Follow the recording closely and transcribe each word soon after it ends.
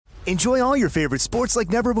Enjoy all your favorite sports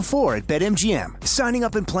like never before at BetMGM. Signing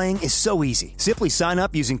up and playing is so easy. Simply sign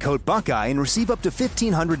up using code Buckeye and receive up to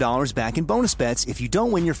 $1,500 back in bonus bets if you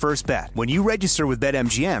don't win your first bet. When you register with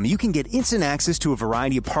BetMGM, you can get instant access to a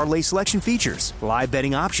variety of parlay selection features, live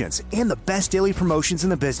betting options, and the best daily promotions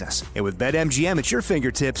in the business. And with BetMGM at your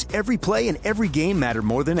fingertips, every play and every game matter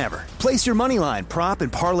more than ever. Place your moneyline, prop,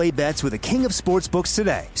 and parlay bets with the king of sportsbooks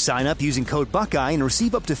today. Sign up using code Buckeye and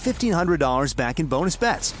receive up to $1,500 back in bonus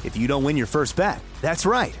bets if you don't win your first bet. That's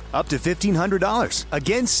right, up to $1,500.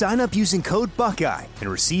 Again, sign up using code Buckeye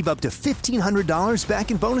and receive up to $1,500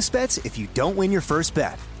 back in bonus bets if you don't win your first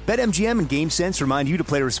bet. BetMGM and GameSense remind you to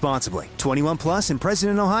play responsibly. 21 plus and present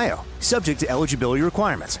in Ohio. Subject to eligibility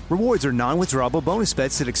requirements. Rewards are non-withdrawable bonus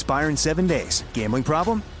bets that expire in 7 days. Gambling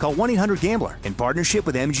problem? Call 1-800-GAMBLER in partnership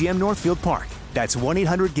with MGM Northfield Park. That's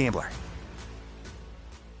 1-800-GAMBLER.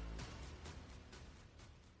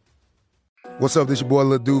 What's up, this your boy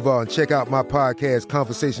Lil Duval, and check out my podcast,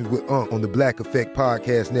 Conversations with Unc, on the Black Effect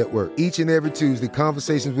Podcast Network. Each and every Tuesday,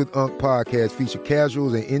 Conversations with Unc podcast feature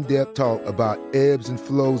casuals and in-depth talk about ebbs and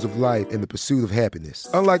flows of life and the pursuit of happiness.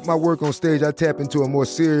 Unlike my work on stage, I tap into a more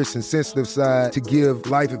serious and sensitive side to give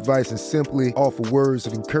life advice and simply offer words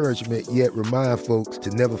of encouragement, yet remind folks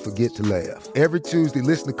to never forget to laugh. Every Tuesday,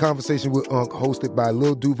 listen to Conversation with Unc, hosted by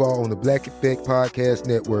Lil Duval on the Black Effect Podcast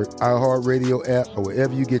Network, iHeartRadio app, or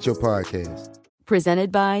wherever you get your podcasts.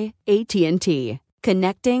 Presented by AT&T.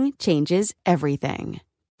 Connecting changes everything.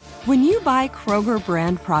 When you buy Kroger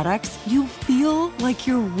brand products, you feel like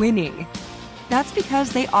you're winning. That's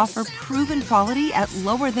because they offer proven quality at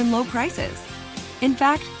lower than low prices. In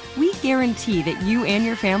fact, we guarantee that you and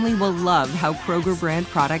your family will love how Kroger brand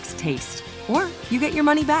products taste, or you get your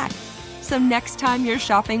money back. So next time you're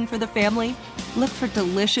shopping for the family, look for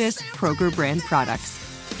delicious Kroger brand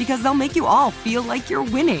products, because they'll make you all feel like you're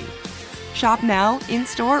winning. Shop now,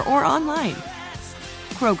 in-store, or online.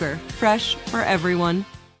 Kroger, fresh for everyone.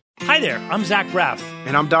 Hi there, I'm Zach Braff.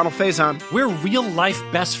 And I'm Donald Faison. We're real-life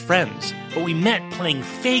best friends, but we met playing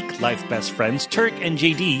fake-life best friends, Turk and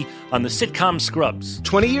JD, on the sitcom Scrubs.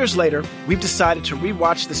 20 years later, we've decided to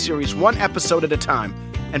rewatch the series one episode at a time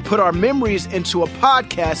and put our memories into a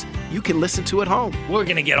podcast you can listen to at home. We're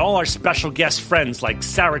going to get all our special guest friends like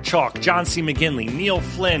Sarah Chalk, John C. McGinley, Neil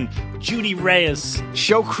Flynn, Judy Reyes.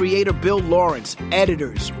 Show creator Bill Lawrence,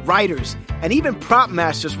 editors, writers, and even prop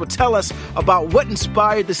masters will tell us about what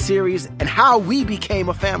inspired the series and how we became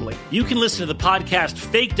a family. You can listen to the podcast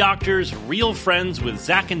Fake Doctors, Real Friends with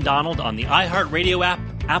Zach and Donald on the iHeartRadio app,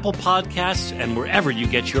 Apple Podcasts, and wherever you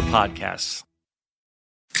get your podcasts.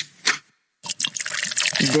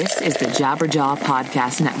 This is the Jabberjaw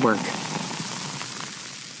Podcast Network.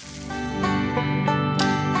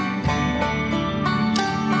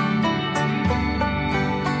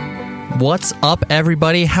 What's up,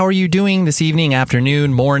 everybody? How are you doing this evening,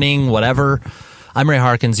 afternoon, morning, whatever? I'm Ray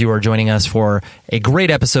Harkins. You are joining us for a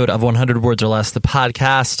great episode of 100 Words or Less, the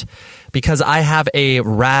podcast, because I have a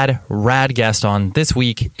rad guest on this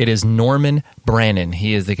week. It is Norman Brannon.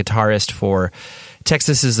 He is the guitarist for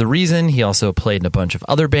Texas Is the Reason. He also played in a bunch of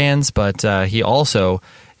other bands, but he also,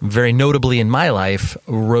 very notably in my life,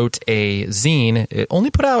 wrote a zine. It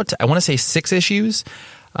only put out, I want to say, 6 issues,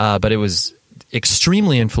 but it was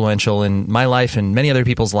extremely influential in my life and many other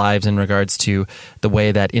people's lives in regards to the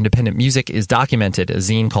way that independent music is documented, a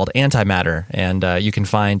zine called Antimatter. And you can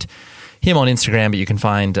find him on Instagram, but you can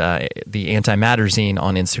find the Antimatter zine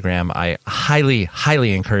on Instagram. I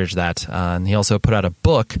highly encourage that. And he also put out a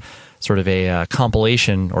book, sort of a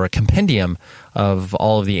compilation or a compendium of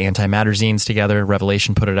all of the Antimatter zines together.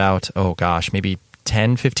 Revelation put it out, maybe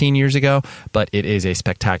 10, 15 years ago, but it is a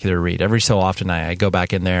spectacular read. Every so often I go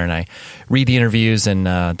back in there and I read the interviews, and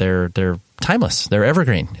they're timeless. They're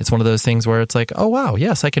evergreen. It's one of those things where it's like, oh wow,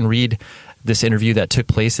 yes, I can read this interview that took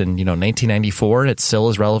place in 1994, and it's still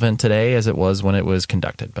as relevant today as it was when it was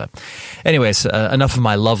conducted. But anyways, enough of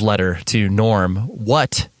my love letter to Norm.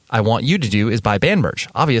 What I want you to do is buy band merch.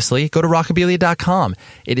 Obviously, go to rockabilia.com.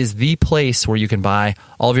 It is the place where you can buy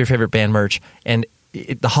all of your favorite band merch, and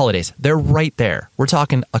the holidays, they're right there. We're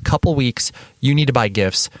talking a couple weeks. You need to buy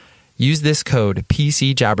gifts. Use this code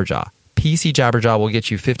PCJabberjaw. PC Jabberjaw will get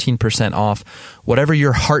you 15% off whatever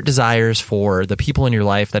your heart desires for the people in your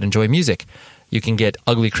life that enjoy music. You can get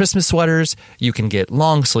ugly Christmas sweaters. You can get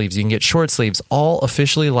long sleeves. You can get short sleeves, all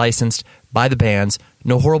officially licensed by the bands.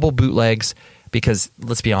 No horrible bootlegs. Because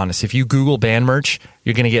let's be honest, if you Google band merch,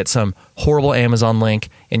 you're going to get some horrible Amazon link,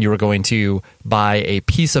 and you're going to buy a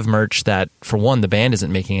piece of merch that, for one, the band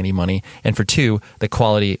isn't making any money, and for two, the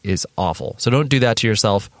quality is awful. So don't do that to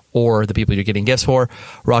yourself or the people you're getting gifts for.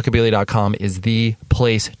 Rockabilia.com is the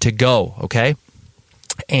place to go, okay?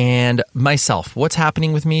 And myself, what's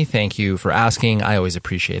happening with me? Thank you for asking. I always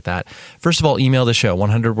appreciate that. First of all, email the show,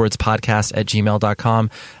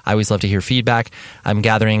 100wordspodcast@gmail.com. I always love to hear feedback. I'm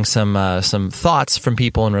gathering some thoughts from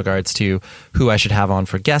people in regards to who I should have on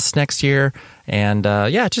for guests next year. And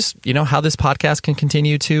just, how this podcast can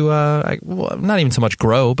continue to, not even so much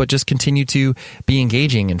grow, but just continue to be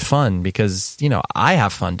engaging and fun because, I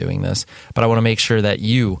have fun doing this, but I want to make sure that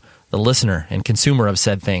you, the listener and consumer of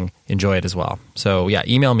said thing, enjoy it as well. So yeah,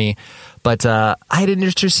 email me. But I had an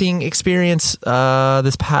interesting experience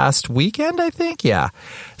this past weekend, I think. Yeah.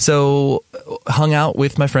 So hung out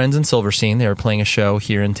with my friends in Silverstein. They were playing a show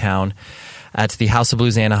here in town at the House of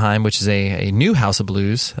Blues Anaheim, which is a new House of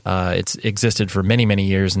Blues. It's existed for many, many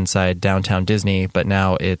years inside downtown Disney, but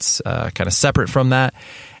now it's kind of separate from that.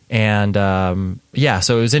 And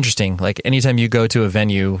so it was interesting. Like anytime you go to a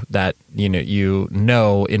venue that you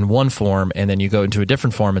know in one form, and then you go into a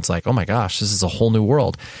different form, it's like, oh my gosh, this is a whole new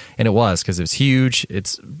world. And it was, because it was huge.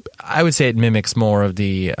 I would say it mimics more of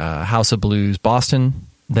the House of Blues Boston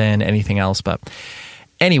than anything else. But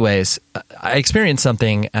anyways, I experienced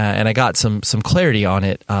something and I got some clarity on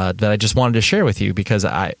it that I just wanted to share with you because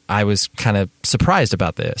I was kind of surprised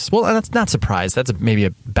about this. Well, that's not surprised. That's maybe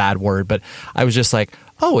a bad word, but I was just like,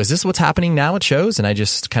 oh, is this what's happening now at shows? And I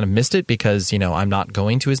just kind of missed it because, I'm not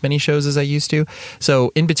going to as many shows as I used to.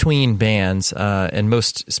 So in between bands, and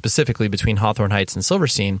most specifically between Hawthorne Heights and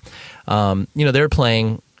Silverstein, they're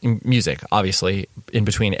playing music, obviously. In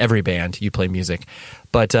between every band, you play music.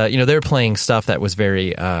 But, they're playing stuff that was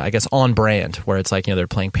very, on brand, where it's like, they're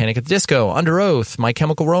playing Panic at the Disco, Under Oath, My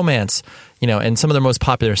Chemical Romance, and some of their most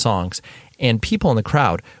popular songs. And people in the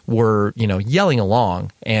crowd were, yelling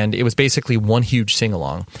along, and it was basically one huge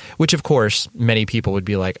sing-along, which, of course, many people would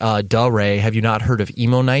be like, duh, Ray, have you not heard of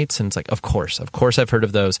emo nights? And it's like, of course I've heard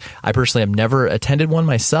of those. I personally have never attended one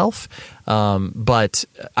myself, but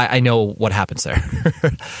I know what happens there.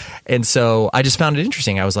 And so I just found it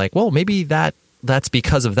interesting. I was like, well, maybe that's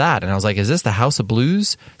because of that. And I was like, is this the House of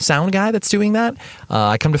Blues sound guy that's doing that?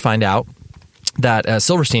 I come to find out that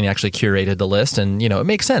Silverstein actually curated the list, and it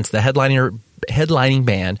makes sense. The headlining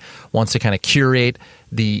band wants to kind of curate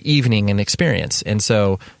the evening and experience, and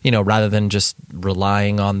so rather than just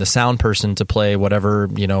relying on the sound person to play whatever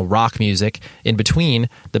rock music in between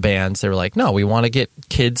the bands, they were like, no, we want to get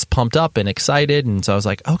kids pumped up and excited. And so I was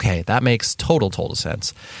like, okay, that makes total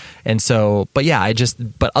sense. And so, but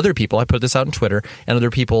other people, I put this out on Twitter, and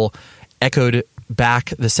other people echoed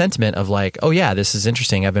back the sentiment of like, oh yeah, this is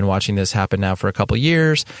interesting. I've been watching this happen now for a couple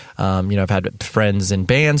years. I've had friends and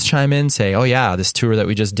bands chime in, say, oh yeah, this tour that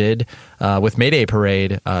we just did with Mayday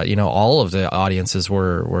Parade, all of the audiences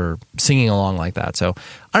were singing along like that. So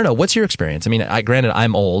I don't know, what's your experience? I mean, granted,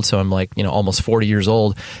 I'm old, so I'm like, almost 40 years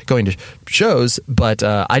old going to shows, but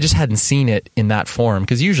I just hadn't seen it in that form.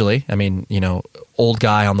 Because usually, old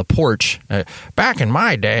guy on the porch, back in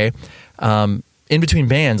my day, in between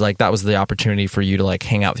bands, like that was the opportunity for you to like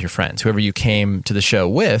hang out with your friends, whoever you came to the show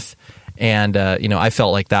with. And, I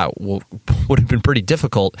felt like that would have been pretty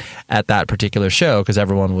difficult at that particular show because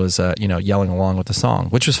everyone was, yelling along with the song,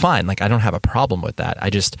 which was fine. Like, I don't have a problem with that. I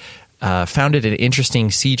just found it an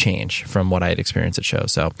interesting sea change from what I had experienced at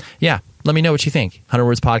shows. So, yeah, let me know what you think.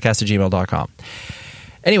 100wordspodcast@gmail.com.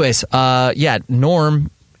 Anyways,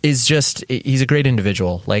 Norm is he's a great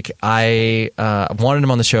individual. Like I wanted him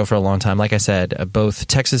on the show for a long time. Like I said, both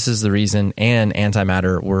Texas is the Reason and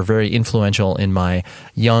Antimatter were very influential in my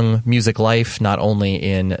young music life, not only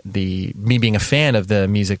in me being a fan of the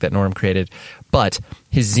music that Norm created, but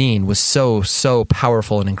his zine was so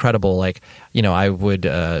powerful and incredible. Like, I would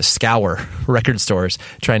scour record stores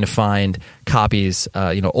trying to find copies,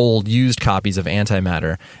 old used copies of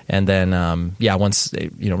Antimatter. And then, once,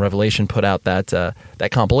 Revelation put out that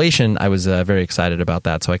compilation, I was very excited about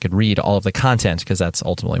that. So I could read all of the content because that's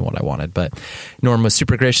ultimately what I wanted. But Norm was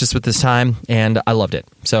super gracious with his time and I loved it.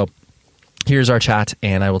 So here's our chat,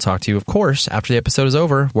 and I will talk to you, of course, after the episode is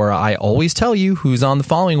over, where I always tell you who's on the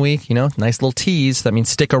following week. Nice little tease. That means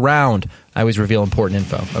stick around. I always reveal important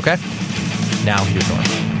info, okay? Now, here's Norm.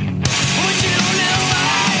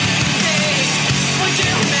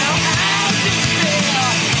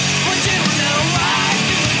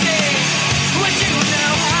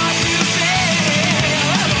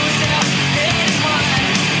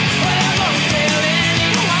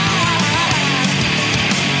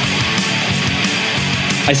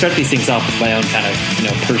 I start these things off with my own kind of,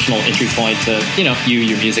 personal entry point to,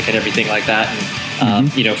 your music and everything like that.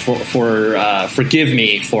 Forgive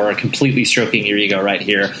me for completely stroking your ego right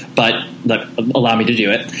here, but allow me to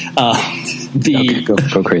do it.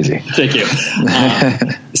 Go crazy. Thank you.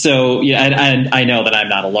 So and I know that I'm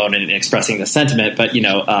not alone in expressing this sentiment, but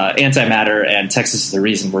Antimatter and Texas is the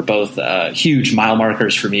Reason were both huge mile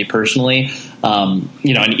markers for me personally. And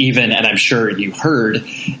I'm sure you heard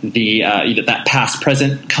that past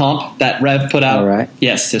present comp that Rev put out. All right.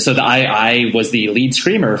 Yes. So I was the lead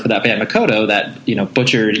screamer for that band Makoto that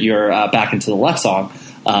butchered your Back into the Left song.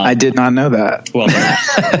 I did not know that. Well,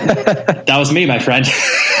 that was me, my friend.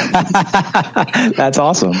 That's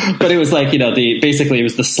awesome. But it was like, basically it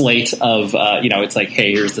was the slate of, it's like,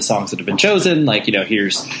 hey, here's the songs that have been chosen. Like,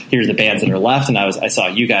 here's the bands that are left. And I saw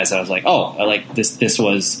you guys and I was like, oh, I like this. This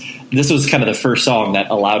was kind of the first song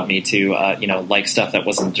that allowed me to, like stuff that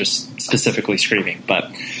wasn't just specifically screaming.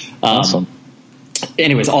 But, awesome.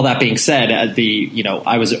 Anyways, all that being said,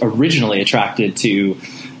 I was originally attracted to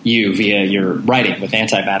you via your writing with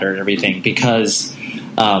Antimatter and everything, because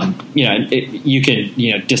you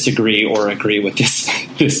can disagree or agree with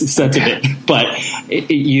this sentiment, but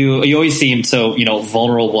you always seem so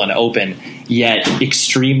vulnerable and open, yet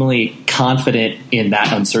extremely confident in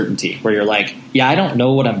that uncertainty, where you're like, yeah, I don't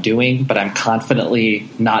know what I'm doing, but I'm confidently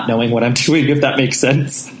not knowing what I'm doing, if that makes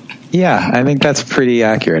sense. Yeah, I think that's pretty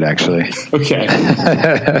accurate, actually. Okay.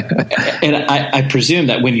 And I presume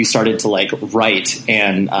that when you started to write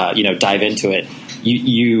and dive into it,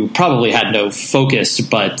 you probably had no focus.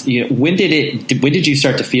 But when did you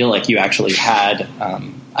start to feel like you actually had,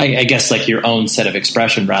 I guess, your own set of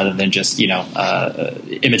expression rather than just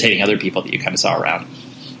imitating other people that you kind of saw around?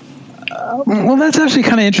 Well, that's actually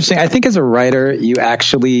kind of interesting. I think as a writer, you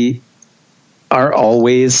actually are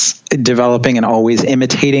always developing and always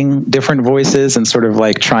imitating different voices and sort of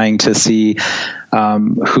trying to see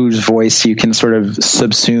whose voice you can sort of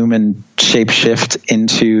subsume and shapeshift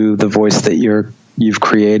into the voice that you've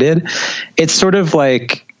created. It's sort of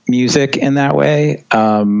like music in that way.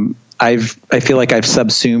 I feel like I've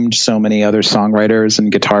subsumed so many other songwriters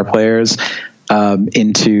and guitar players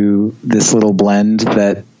into this little blend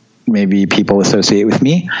that maybe people associate with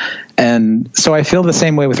me. And so I feel the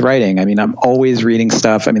same way with writing. I mean, I'm always reading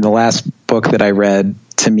stuff. I mean, the last book that I read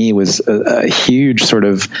to me was a huge sort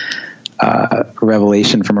of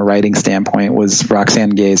revelation from a writing standpoint was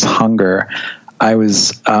Roxane Gay's Hunger. I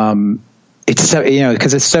was, it's so,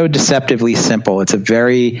 because it's so deceptively simple. It's a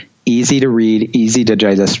very easy to read, easy to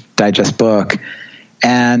digest book.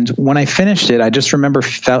 And when I finished it, I just remember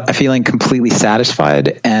feeling completely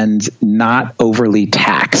satisfied and not overly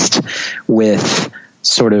taxed with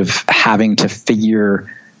sort of having to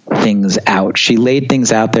figure things out. She laid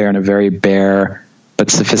things out there in a very bare but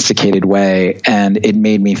sophisticated way, and it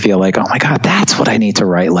made me feel like, oh my God, that's what I need to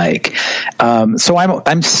write like. So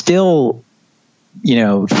I'm still,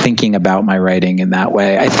 thinking about my writing in that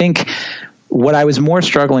way. I think what I was more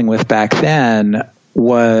struggling with back then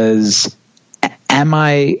was, am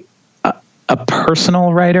I a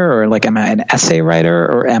personal writer, or am I an essay writer,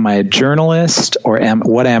 or am I a journalist, or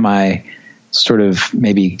what am I sort of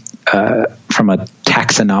maybe from a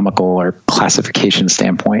taxonomical or classification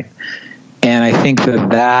standpoint? And I think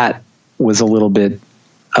that was a little bit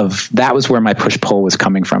of, that was where my push-pull was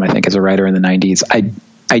coming from, I think, as a writer in the 90s.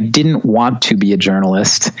 I didn't want to be a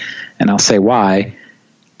journalist, and I'll say why.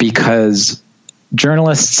 Because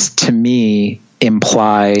journalists, to me,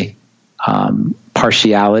 imply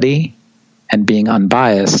partiality and being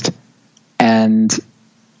unbiased. And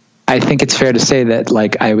I think it's fair to say that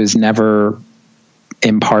I was never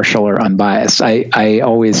impartial or unbiased. I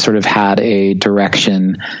always sort of had a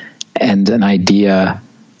direction and an idea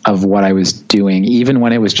of what I was doing. Even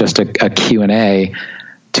when it was just a Q&A,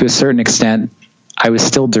 to a certain extent, I was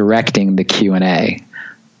still directing the Q&A.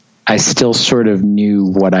 I still sort of knew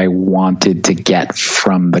what I wanted to get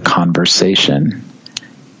from the conversation.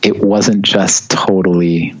 It wasn't just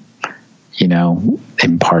totally,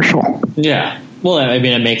 impartial. Yeah. Well, I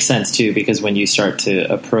mean, it makes sense too, because when you start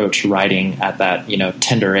to approach writing at that,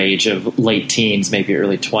 tender age of late teens, maybe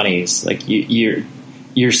early 20s,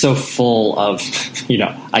 you're so full of,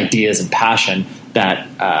 ideas and passion that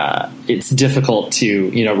it's difficult to,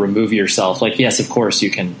 remove yourself. Yes, of course you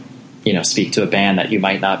can, speak to a band that you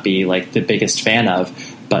might not be the biggest fan of,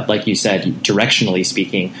 but like you said, directionally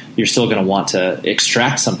speaking, you're still going to want to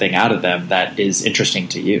extract something out of them that is interesting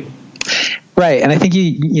to you. Right. And I think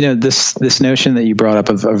this notion that you brought up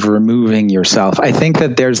of removing yourself, I think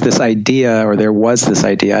that there's this idea, or there was this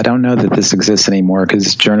idea, I don't know that this exists anymore,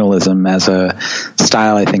 because journalism as a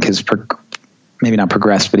style, I think, has maybe not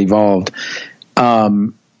progressed, but evolved,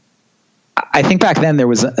 I think back then there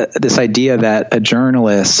was this idea that a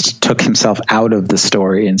journalist took himself out of the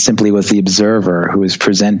story and simply was the observer who was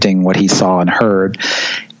presenting what he saw and heard.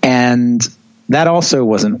 And that also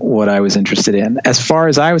wasn't what I was interested in. As far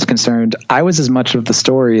as I was concerned, I was as much of the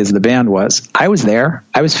story as the band was. I was there.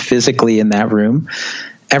 I was physically in that room.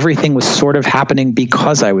 Everything was sort of happening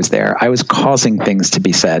because I was there. I was causing things to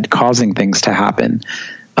be said, causing things to happen.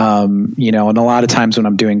 You know, and a lot of times when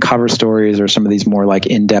I'm doing cover stories or some of these more like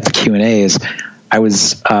in-depth Q&As, I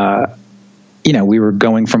was, you know, we were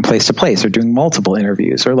going from place to place or doing multiple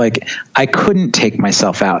interviews, or like I couldn't take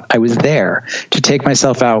myself out. I was there. To take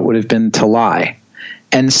myself out would have been to lie.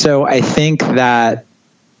 And so I think that,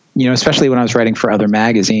 you know, especially when I was writing for other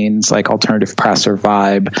magazines like Alternative Press or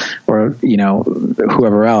Vibe or, you know,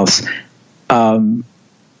 whoever else,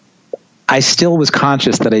 I still was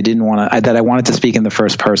conscious that I didn't want to, that I wanted to speak in the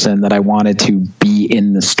first person, that I wanted to be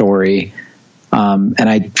in the story. And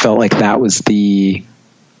I felt like that was the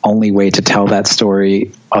only way to tell that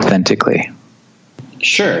story authentically.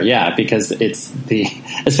 Sure. Yeah. Because it's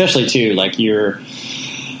especially too, like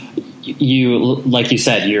like you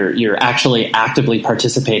said, you're actually actively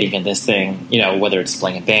participating in this thing, you know, whether it's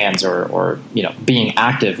playing in bands or, you know, being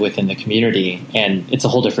active within the community. And it's a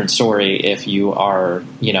whole different story if you are,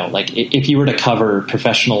 you know, like if you were to cover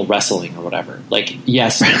professional wrestling or whatever, like,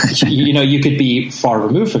 yes, you know, you could be far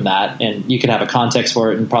removed from that and you could have a context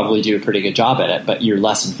for it and probably do a pretty good job at it, but you're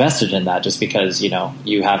less invested in that just because, you know,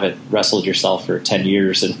 you haven't wrestled yourself for 10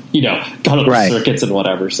 years and, you know, gone on the circuits and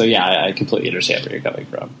whatever. So yeah, I completely understand where you're coming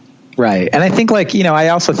from. Right. And I think, like, you know, I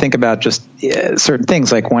also think about just certain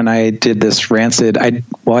things. Like when I did this Rancid, I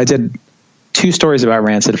did 2 stories about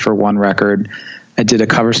Rancid for one record. I did a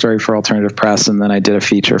cover story for Alternative Press, and then I did a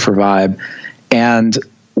feature for Vibe. And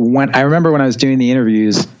I remember when I was doing the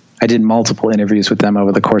interviews, I did multiple interviews with them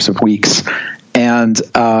over the course of weeks. And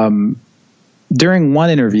during one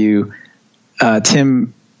interview,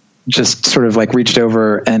 Tim just sort of like reached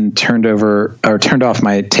over and turned off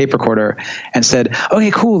my tape recorder and said,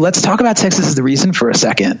 "Okay, cool. Let's talk about Texas is the Reason for a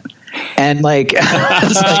second." And like, I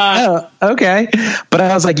was like, "Oh, okay." But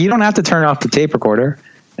I was like, "You don't have to turn off the tape recorder."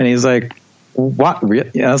 And he's like, "What?"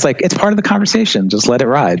 I was like, "It's part of the conversation. Just let it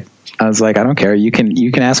ride." I was like, "I don't care. You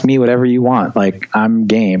can ask me whatever you want. Like, I'm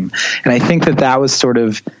game." And I think that was sort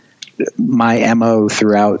of my MO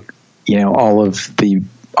throughout, you know, all of the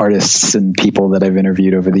artists and people that I've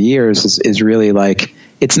interviewed over the years is really like,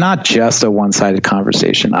 it's not just a one-sided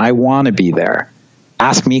conversation. I want to be there.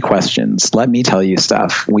 Ask me questions. Let me tell you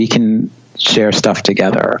stuff. We can share stuff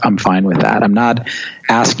together. I'm fine with that. I'm not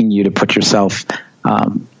asking you to put yourself,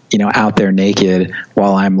 you know, out there naked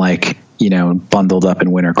while I'm like, you know, bundled up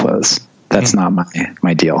in winter clothes. That's not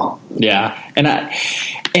my deal. Yeah. And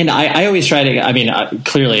I always try to, I mean,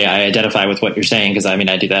 clearly I identify with what you're saying, because I mean,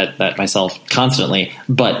 I do that myself constantly,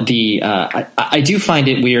 but I do find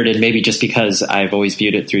it weird, and maybe just because I've always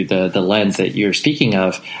viewed it through the lens that you're speaking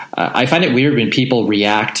of, I find it weird when people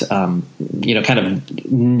react, you know, kind of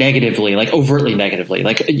negatively, like overtly negatively,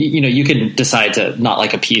 like, you know, you can decide to not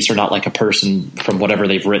like a piece or not like a person from whatever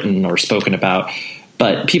they've written or spoken about.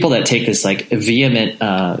 But people that take this like vehement,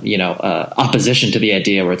 opposition to the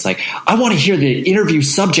idea, where it's like, I want to hear the interview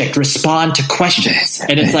subject respond to questions,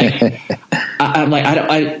 and it's like, I'm like,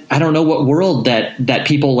 I don't know what world that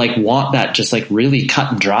people like want that just like really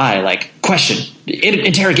cut and dry, like question,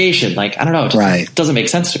 interrogation, like, I don't know, it just doesn't make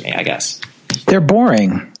sense to me, I guess. They're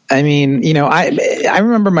boring. I mean, you know, I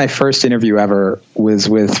remember my first interview ever was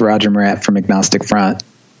with Roger Morat from Agnostic Front,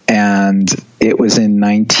 and it was in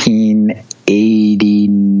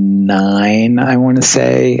 1989, I want to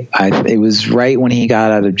say. It was right when he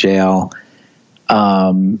got out of jail.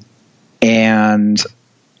 And,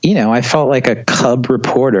 you know, I felt like a cub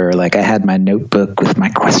reporter. Like, I had my notebook with my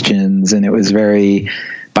questions, and it was very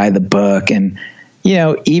by the book. And, you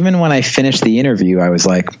know, even when I finished the interview, I was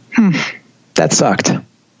like, that sucked.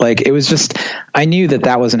 Like, it was just, I knew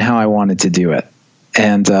that wasn't how I wanted to do it.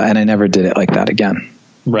 And I never did it like that again.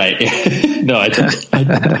 Right. No, I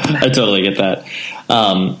totally get that.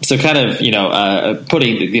 So kind of, you know,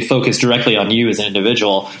 putting the focus directly on you as an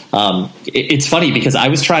individual. It's funny because I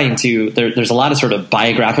was trying to, there's a lot of sort of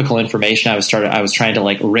biographical information I was trying to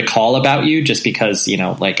like recall about you, just because, you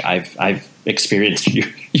know, like I've experienced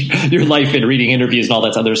your life in reading interviews and all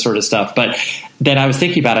that other sort of stuff. But then I was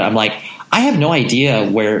thinking about it. I'm like, I have no idea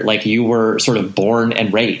where like you were sort of born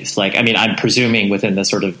and raised. Like, I mean, I'm presuming within the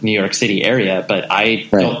sort of New York City area, but I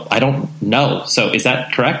don't know. So is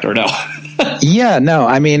that correct or no? Yeah, no.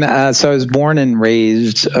 I mean, so I was born and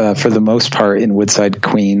raised for the most part in Woodside,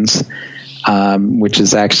 Queens, which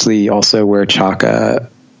is actually also where Chaka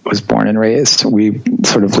was born and raised. We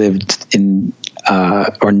sort of lived in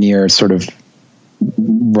or near sort of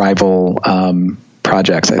rival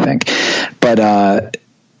projects, I think. But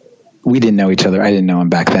we didn't know each other. I didn't know him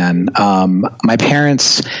back then. My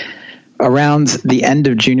parents, around the end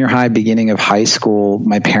of junior high, beginning of high school,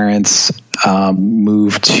 my parents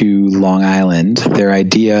moved to Long Island. Their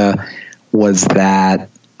idea was that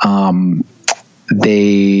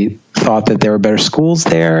they thought that there were better schools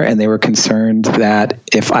there, and they were concerned that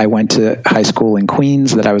if I went to high school in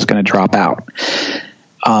Queens, that I was going to drop out.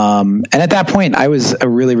 And at that point, I was a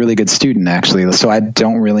really, really good student, actually. So I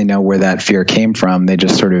don't really know where that fear came from. They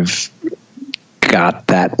just sort of got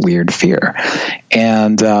that weird fear.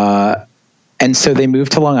 And so they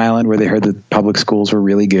moved to Long Island, where they heard that public schools were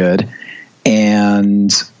really good.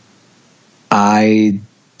 And I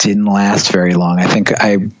didn't last very long. I think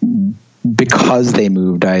because they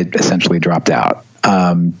moved, I essentially dropped out.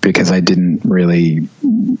 Because I didn't really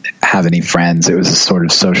have any friends. It was a sort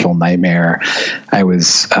of social nightmare.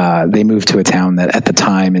 They moved to a town that at the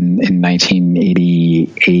time in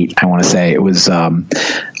 1988, I want to say, it was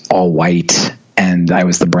all white, and I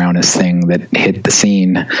was the brownest thing that hit the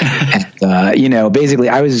scene. And, basically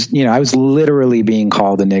I was literally being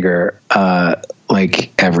called a nigger,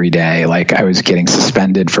 like every day. Like I was getting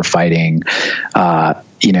suspended for fighting.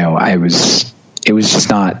 It was just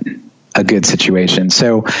not a good situation.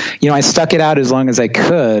 So, I stuck it out as long as I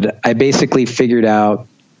could. I basically figured out,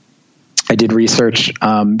 I did research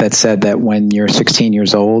that said that when you're 16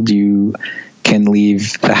 years old, you can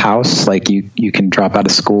leave the house. Like you can drop out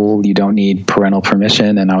of school. You don't need parental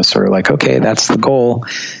permission. And I was sort of like, okay, that's the goal.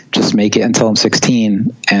 Just make it until I'm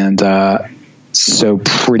 16. And so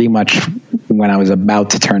pretty much when I was about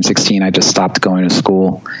to turn 16, I just stopped going to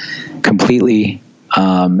school completely.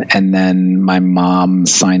 And then my mom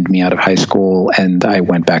signed me out of high school, and I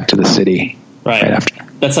went back to the city right after.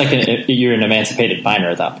 That's like you're an emancipated minor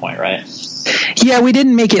at that point, right? Yeah, we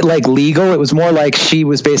didn't make it like legal. It was more like she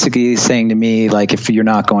was basically saying to me, like, if you're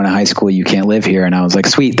not going to high school, you can't live here. And I was like,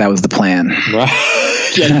 sweet, that was the plan.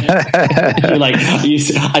 Right. You're like,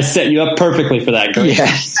 I set you up perfectly for that. Great.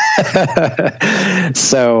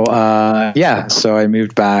 Yeah. So I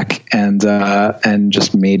moved back and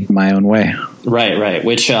just made my own way. Right.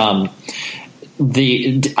 Which,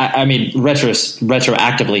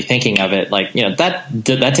 retroactively thinking of it, like,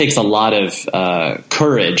 that takes a lot of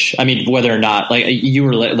courage. I mean, whether or not, like you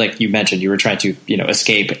were, like you mentioned, you were trying to,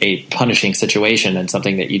 escape a punishing situation and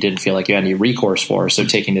something that you didn't feel like you had any recourse for. So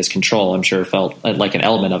taking this control, I'm sure, felt like an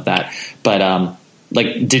element of that. But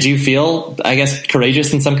did you feel, I guess,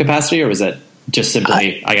 courageous in some capacity, or was it just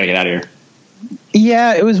simply, I gotta get out of here?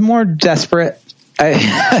 Yeah, it was more desperate.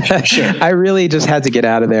 Sure. I really just had to get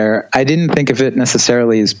out of there. I didn't think of it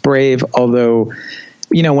necessarily as brave, although,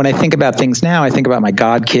 when I think about things now, I think about my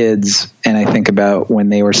godkids, and I think about when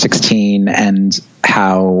they were 16 and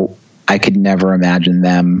how I could never imagine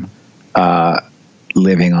them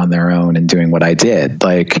living on their own and doing what I did.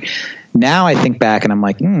 Like, now I think back and I'm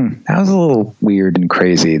like, that was a little weird and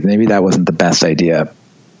crazy. Maybe that wasn't the best idea.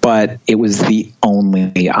 But it was the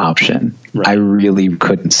only option. Right. I really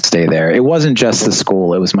couldn't stay there. It wasn't just the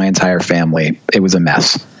school. It was my entire family. It was a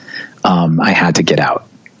mess. I had to get out.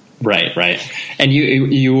 Right. And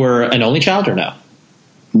you were an only child or no?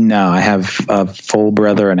 No, I have a full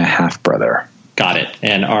brother and a half brother. Got it.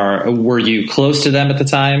 And were you close to them at the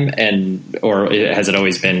time, or has it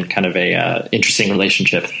always been kind of a interesting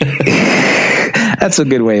relationship? That's a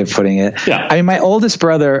good way of putting it. Yeah. I mean, my oldest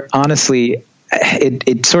brother, honestly,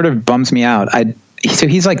 it sort of bums me out. So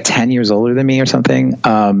he's like 10 years older than me or something.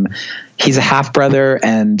 He's a half brother,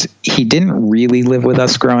 and he didn't really live with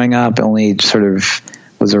us growing up, only sort of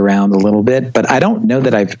was around a little bit, but I don't know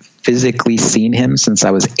that I've physically seen him since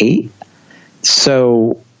I was 8.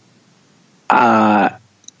 So, it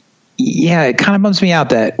kind of bums me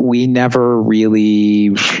out that we never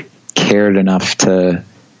really cared enough to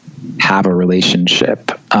have a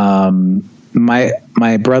relationship.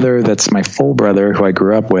 My brother, that's my full brother, who I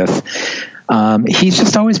grew up with, he's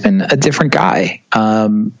just always been a different guy.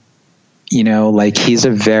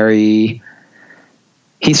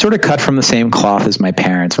 He's sort of cut from the same cloth as my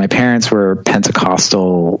parents. My parents were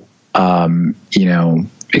Pentecostal,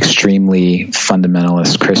 extremely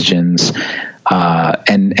fundamentalist Christians.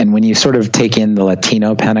 And when you sort of take in the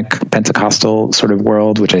Latino Pentecostal sort of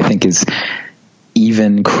world, which I think is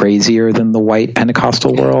even crazier than the white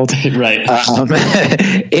Pentecostal world, right?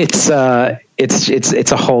 It's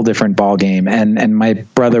a whole different ball game. And my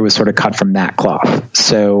brother was sort of cut from that cloth.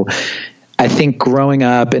 So I think growing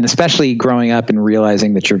up, and especially growing up and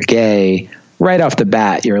realizing that you're gay right off the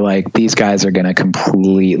bat, you're like, these guys are going to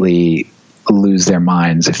completely lose their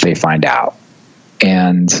minds if they find out.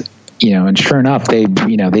 And, and sure enough, they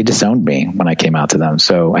disowned me when I came out to them.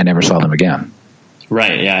 So I never saw them again.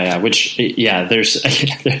 Right. Yeah. Which,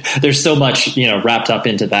 there's so much, wrapped up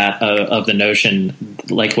into that of the notion,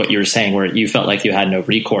 like what you were saying, where you felt like you had no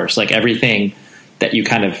recourse, like everything that you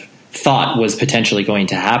kind of thought was potentially going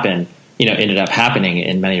to happen, ended up happening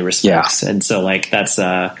in many respects. Yeah. And so like, that's,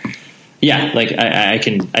 I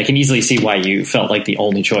can easily see why you felt like the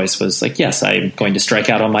only choice was like, yes, I'm going to strike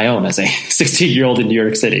out on my own as a 16-year-old in New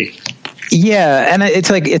York City. Yeah. And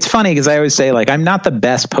it's funny because I always say, like, I'm not the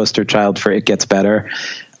best poster child for It Gets Better.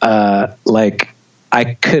 Like,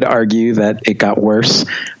 I could argue that it got worse,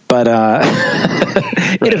 but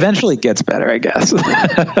it eventually gets better, I guess.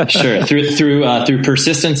 Sure. Through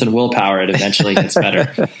persistence and willpower, it eventually gets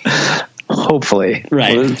better. Hopefully.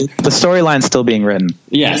 Right. Well, the storyline's still being written.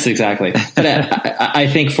 Yes, exactly. But I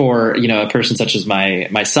think for, a person such as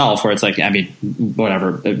myself, where it's like,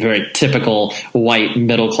 whatever, a very typical white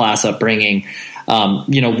middle class upbringing,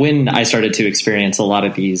 when I started to experience a lot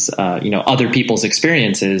of these, other people's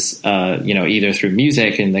experiences, either through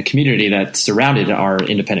music and the community that surrounded our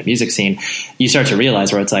independent music scene, you start to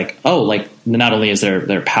realize where it's like, oh, like not only is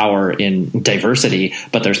there power in diversity,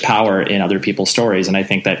 but there's power in other people's stories. And I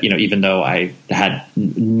think that, even though I had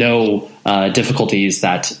no difficulties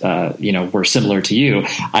that, were similar to you,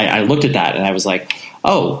 I looked at that and I was like,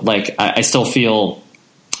 oh, like I still feel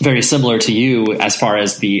very similar to you as far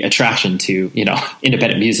as the attraction to,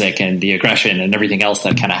 independent music and the aggression and everything else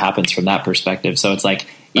that kind of happens from that perspective. So it's like,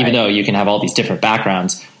 even though you can have all these different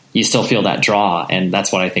backgrounds, you still feel that draw. And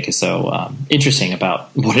that's what I think is so interesting about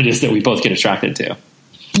what it is that we both get attracted to.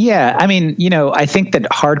 Yeah. I mean, I think that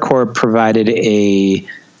hardcore provided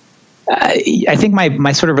I think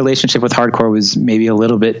my sort of relationship with hardcore was maybe a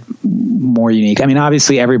little bit more unique. I mean,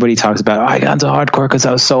 obviously everybody talks about, I got into hardcore because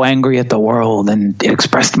I was so angry at the world and it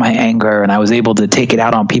expressed my anger and I was able to take it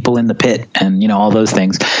out on people in the pit and, all those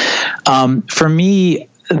things. For me,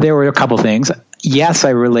 there were a couple things. Yes, I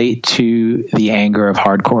relate to the anger of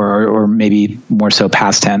hardcore, or maybe more so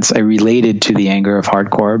past tense. I related to the anger of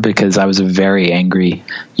hardcore because I was a very angry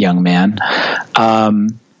young man.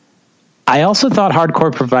 I also thought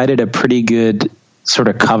hardcore provided a pretty good sort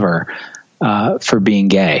of cover for being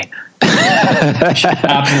gay.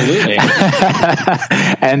 Absolutely.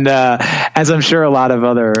 And as I'm sure a lot of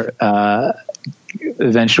other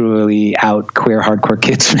eventually out queer hardcore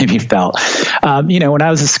kids maybe felt, when I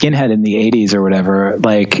was a skinhead in the 80s or whatever,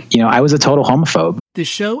 I was a total homophobe. The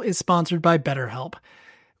show is sponsored by BetterHelp.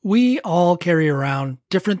 We all carry around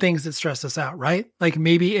different things that stress us out, right? Like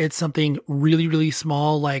maybe it's something really, really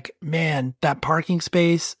small, like, man, that parking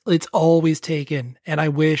space, it's always taken. And I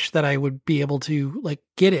wish that I would be able to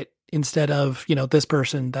get it instead of, this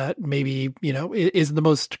person that maybe, isn't the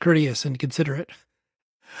most courteous and considerate.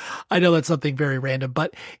 I know that's something very random,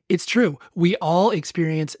 but it's true. We all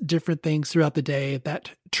experience different things throughout the day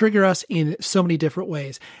that trigger us in so many different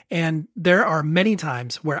ways. And there are many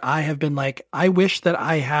times where I have been like, I wish that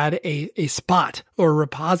I had a spot or a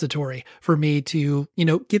repository for me to,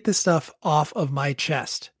 get this stuff off of my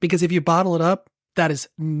chest. Because if you bottle it up, that is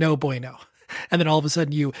no bueno. And then all of a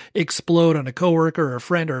sudden you explode on a coworker or a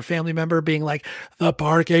friend or a family member being like, the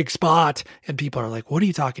parking spot. And people are like, what are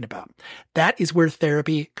you talking about? That is where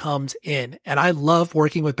therapy comes in. And I love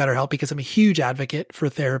working with BetterHelp because I'm a huge advocate for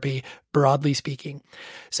therapy, broadly speaking.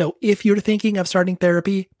 So if you're thinking of starting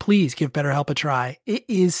therapy, please give BetterHelp a try. It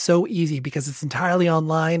is so easy because it's entirely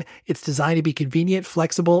online. It's designed to be convenient,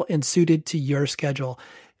 flexible, and suited to your schedule.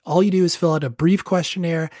 All you do is fill out a brief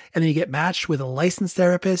questionnaire and then you get matched with a licensed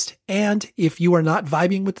therapist. And if you are not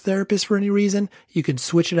vibing with the therapist for any reason, you can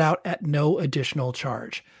switch it out at no additional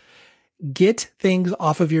charge. Get things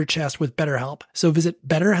off of your chest with BetterHelp. So visit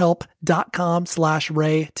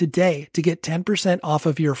betterhelp.com/Ray today to get 10% off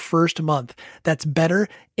of your first month. That's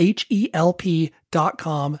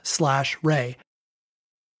betterhelp.com/Ray.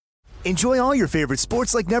 Enjoy all your favorite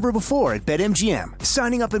sports like never before at BetMGM.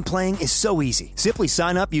 Signing up and playing is so easy. Simply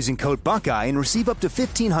sign up using code Buckeye and receive up to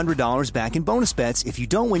 $1,500 back in bonus bets if you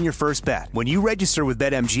don't win your first bet. When you register with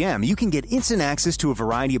BetMGM, you can get instant access to a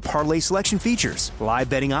variety of parlay selection features, live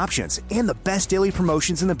betting options, and the best daily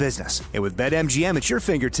promotions in the business. And with BetMGM at your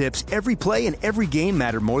fingertips, every play and every game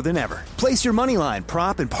matter more than ever. Place your moneyline,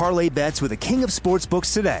 prop, and parlay bets with the king of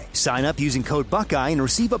sportsbooks today. Sign up using code Buckeye and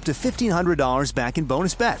receive up to $1,500 back in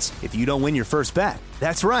bonus bets if you don't win your first bet.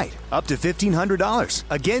 That's right, up to $1,500.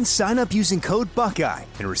 Again, sign up using code Buckeye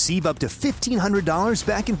and receive up to $1,500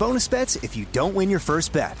 back in bonus bets if you don't win your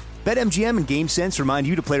first bet. BetMGM and GameSense remind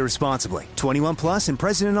you to play responsibly. 21 plus and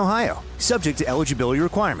present in Ohio. Subject to eligibility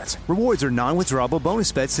requirements. Rewards are non-withdrawable bonus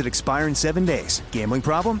bets that expire in 7 days. Gambling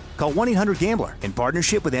problem? Call 1-800-GAMBLER in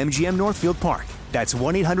partnership with MGM Northfield Park. That's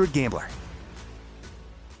 1-800-GAMBLER.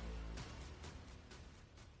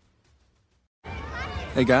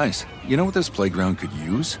 Hey guys, you know what this playground could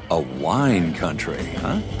use? A wine country,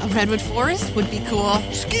 huh? A redwood forest would be cool.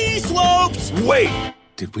 Ski slopes! Wait!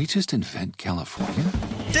 Did we just invent California?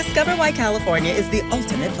 Discover why California is the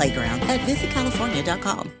ultimate playground at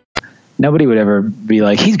visitcalifornia.com. Nobody would ever be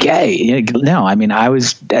like, he's gay. No, I mean, I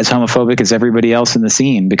was as homophobic as everybody else in the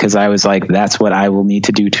scene because I was like, that's what I will need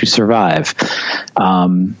to do to survive.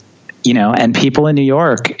 And people in New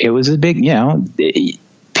York, it was a big,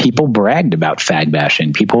 people bragged about fag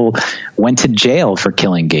bashing. People went to jail for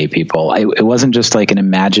killing gay people. It wasn't just like an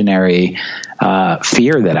imaginary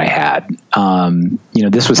fear that I had.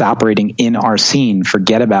 This was operating in our scene.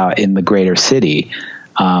 Forget about in the greater city.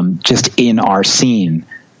 Just in our scene,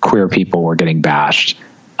 queer people were getting bashed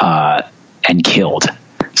and killed.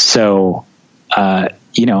 So,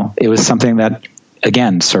 it was something that,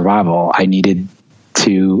 again, survival. I needed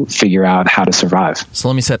to figure out how to survive. So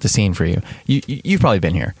let me set the scene for you. You've probably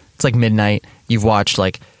been here. It's like midnight. You've watched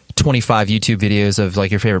like 25 YouTube videos of like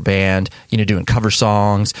your favorite band, doing cover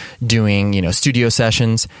songs, doing, studio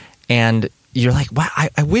sessions. And you're like, wow,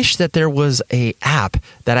 I wish that there was a app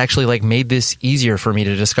that actually like made this easier for me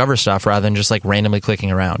to discover stuff rather than just like randomly clicking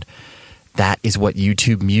around. That is what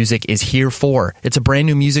YouTube Music is here for. It's a brand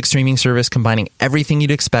new music streaming service combining everything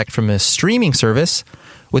you'd expect from a streaming service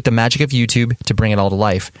with the magic of YouTube to bring it all to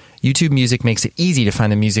life. YouTube Music makes it easy to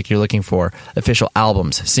find the music you're looking for. Official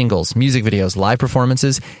albums, singles, music videos, live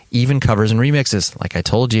performances, even covers and remixes. Like I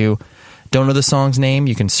told you, don't know the song's name?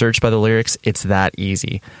 You can search by the lyrics. It's that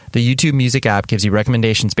easy. The YouTube Music app gives you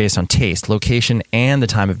recommendations based on taste, location, and the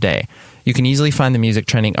time of day. You can easily find the music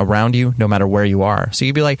trending around you no matter where you are. So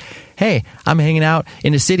you'd be like, hey, I'm hanging out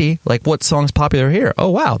in a city. Like, what song's popular here?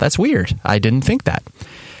 Oh, wow, that's weird. I didn't think that.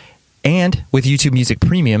 And with YouTube Music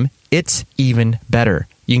Premium, it's even better.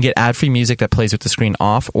 You can get ad-free music that plays with the screen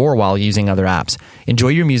off or while using other apps. Enjoy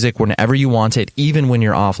your music whenever you want it, even when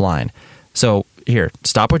you're offline. So here,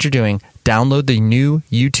 stop what you're doing, download the new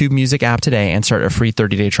YouTube Music app today and start a free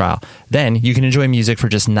 30-day trial. Then you can enjoy music for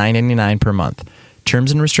just $9.99 per month.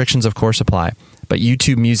 Terms and restrictions, of course, apply. But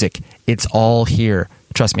YouTube Music, it's all here.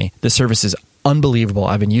 Trust me, this service is unbelievable.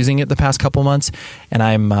 I've been using it the past couple months, and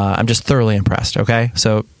I'm just thoroughly impressed, okay?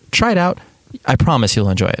 So try it out. I promise you'll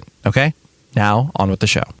enjoy it, okay? Now, on with the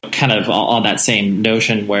show. Kind of on that same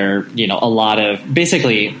notion where, a lot of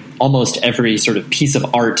basically almost every sort of piece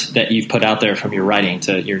of art that you've put out there from your writing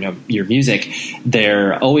to your music,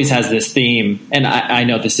 there always has this theme. And I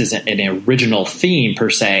know this isn't an original theme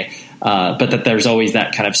per se, but that there's always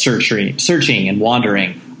that kind of searching and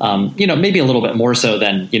wandering, maybe a little bit more so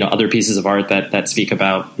than, other pieces of art that speak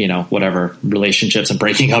about, whatever relationships and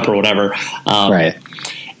breaking up or whatever. Right.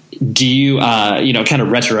 Do you, kind of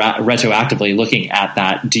retroactively looking at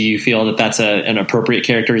that, do you feel that that's an appropriate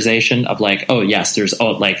characterization of like, oh yes,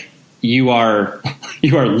 you are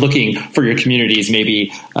looking for your communities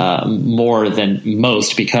maybe more than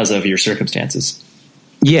most because of your circumstances?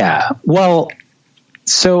 Yeah. Well,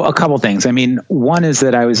 so a couple things. I mean, one is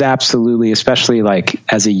that I was absolutely, especially like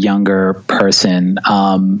as a younger person,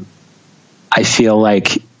 I feel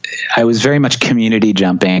like I was very much community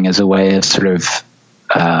jumping as a way of sort of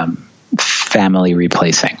family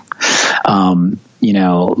replacing.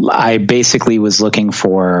 I basically was looking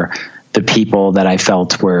for the people that I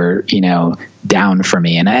felt were, down for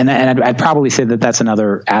me. And I'd probably say that that's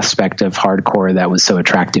another aspect of hardcore that was so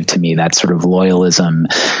attractive to me, that sort of loyalism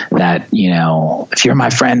that, if you're my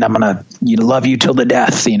friend, I'm going to love you till the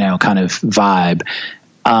death, kind of vibe.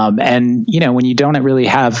 And when you don't really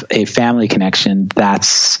have a family connection,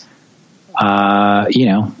 that's,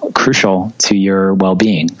 crucial to your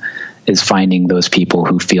well-being, is finding those people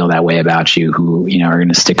who feel that way about you, who, are going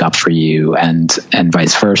to stick up for you and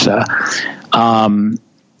vice versa.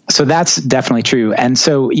 So that's definitely true. And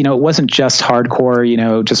so, it wasn't just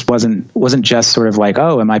hardcore, just wasn't just sort of like,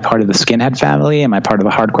 oh, am I part of the skinhead family? Am I part of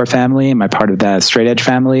the hardcore family? Am I part of the straight edge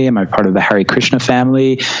family? Am I part of the Hare Krishna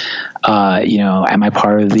family? Am I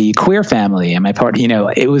part of the queer family? Am I part,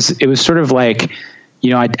 it was sort of like,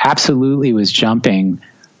 I absolutely was jumping,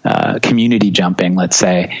 community jumping, let's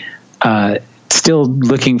say, still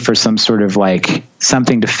looking for some sort of like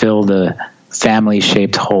something to fill the family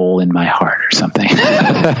shaped hole in my heart or something.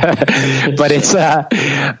 But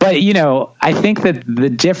I think that the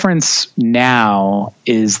difference now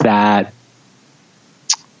is that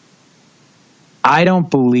I don't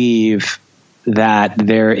believe that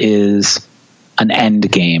there is an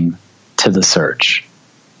end game to the search.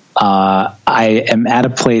 I am at a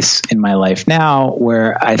place in my life now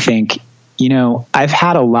where I think, I've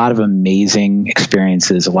had a lot of amazing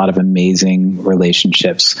experiences, a lot of amazing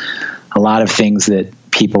relationships, a lot of things that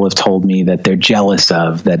people have told me that they're jealous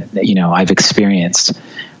of, that, I've experienced.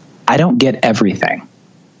 I don't get everything,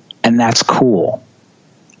 and that's cool.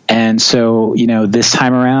 And so, this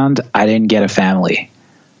time around, I didn't get a family.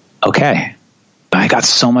 Okay. I got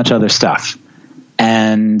so much other stuff.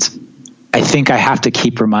 And I think I have to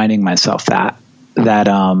keep reminding myself that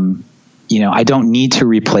I don't need to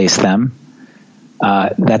replace them.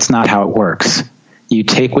 That's not how it works. You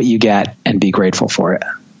take what you get and be grateful for it.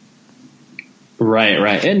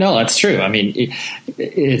 Right. And no, that's true. I mean,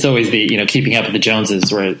 it's always the, keeping up with the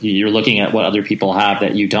Joneses, where you're looking at what other people have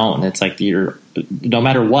that you don't. And it's like no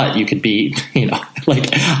matter what, you could be, like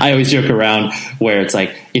I always joke around where it's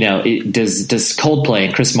like, does Coldplay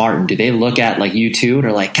and Chris Martin, do they look at like U2 and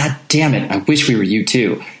are like, God damn it, I wish we were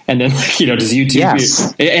U2. And then does U2,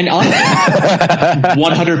 yes. And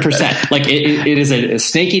 100%, like it is a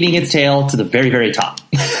snake eating its tail to the very, very top.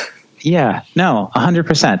 Yeah, no,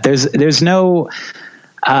 100%. There's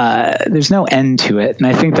no end to it. And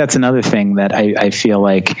I think that's another thing that I feel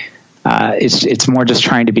like, it's more just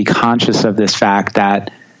trying to be conscious of this fact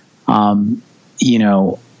that,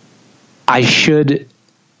 I should,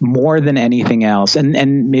 more than anything else,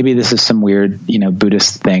 and maybe this is some weird,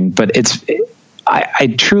 Buddhist thing, but I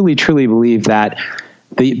truly, truly believe that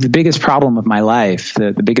the biggest problem of my life,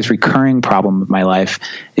 the biggest recurring problem of my life,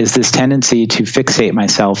 is this tendency to fixate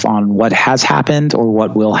myself on what has happened or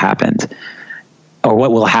what will happen,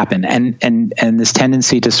 and this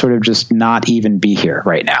tendency to sort of just not even be here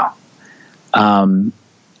right now.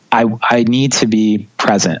 I need to be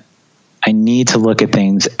present. I need to look at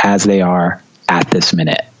things as they are at this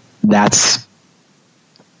minute. That's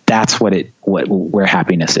where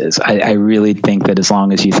happiness is. I really think that as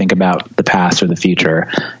long as you think about the past or the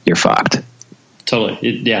future, you're fucked.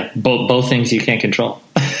 Totally. Yeah. Both things you can't control.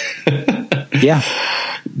 Yeah.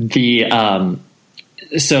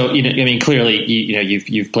 So, clearly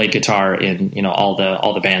you've played guitar in,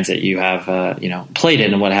 all the bands that you have, played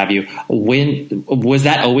in and what have you. When was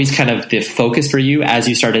that always kind of the focus for you as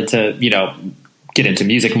you started to, get into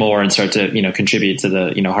music more and start to, contribute to the,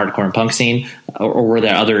 hardcore and punk scene, or were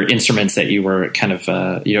there other instruments that you were kind of,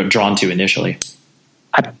 drawn to initially?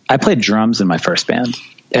 I played drums in my first band.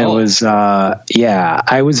 It was, I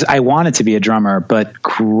wanted to be a drummer, but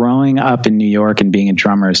growing up in New York and being a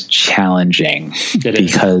drummer is challenging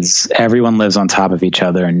because everyone lives on top of each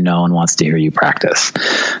other and no one wants to hear you practice.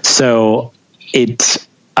 So it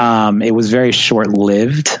was very short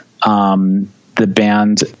lived. The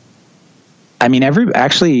band,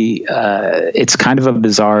 it's kind of a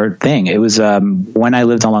bizarre thing. It was, when I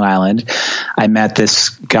lived on Long Island, I met this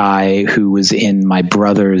guy who was in my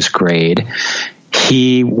brother's grade.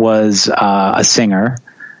 He was a singer.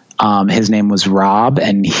 His name was Rob,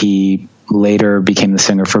 and he later became the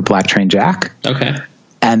singer for Black Train Jack. Okay.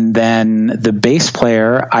 And then the bass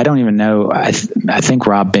player, I don't even know, I think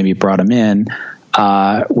Rob maybe brought him in,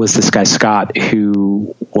 was this guy Scott,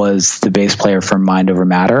 who was the bass player for Mind Over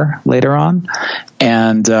Matter later on.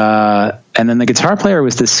 And then the guitar player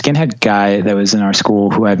was this skinhead guy that was in our school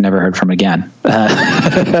who I've never heard from again.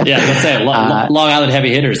 Yeah, let's say Long Island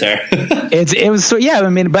heavy hitters there. It's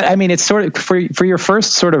sort of for your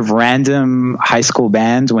first sort of random high school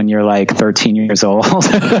band when you're like 13 years old.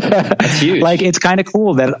 That's huge. Like, it's kind of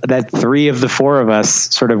cool that three of the four of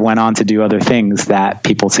us sort of went on to do other things that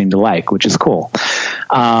people seem to like, which is cool.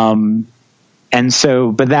 But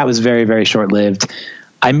that was very, very short lived.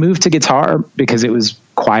 I moved to guitar because it was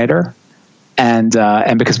quieter. And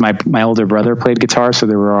because my older brother played guitar, so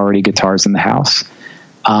there were already guitars in the house.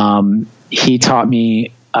 He taught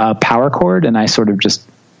me a power chord, and I sort of just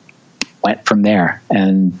went from there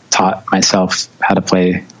and taught myself how to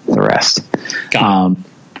play the rest. Got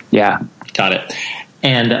it.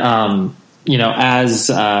 And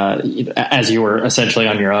as you were essentially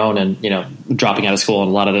on your own and dropping out of school,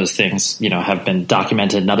 and a lot of those things have been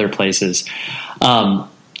documented in other places.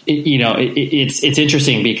 It's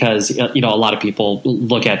interesting because, a lot of people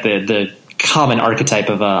look at the common archetype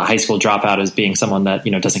of a high school dropout as being someone that,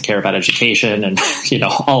 doesn't care about education and,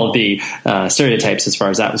 all of the stereotypes as far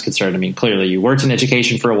as that was concerned. I mean, clearly you worked in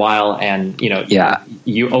education for a while and,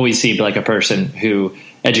 you always seemed like a person who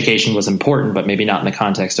education was important, but maybe not in the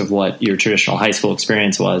context of what your traditional high school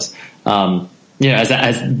experience was. I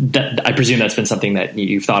presume that's been something that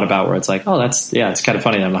you've thought about where it's like, it's kind of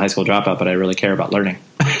funny that I'm a high school dropout, but I really care about learning.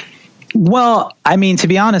 Well, I mean, to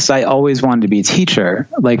be honest, I always wanted to be a teacher.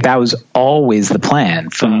 Like that was always the plan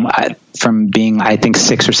from being, I think,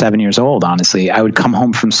 6 or 7 years old. Honestly, I would come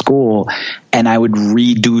home from school and I would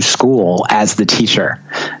redo school as the teacher.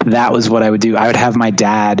 That was what I would do. I would have my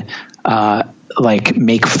dad like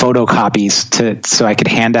make photocopies so I could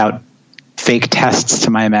hand out fake tests to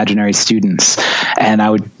my imaginary students, and I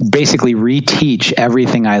would basically reteach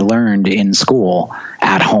everything I learned in school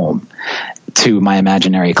at home to my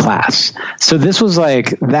imaginary class. So this was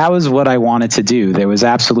like, that was what I wanted to do. There was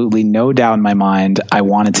absolutely no doubt in my mind I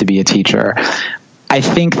wanted to be a teacher. I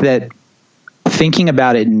think that thinking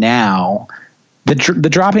about it now, the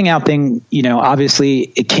dropping out thing, you know,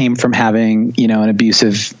 obviously it came from having, you know, an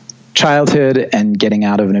abusive childhood and getting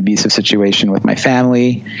out of an abusive situation with my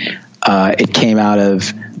family. It came out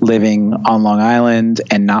of living on Long Island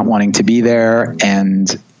and not wanting to be there and,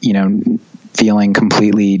 you know, feeling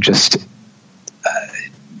completely just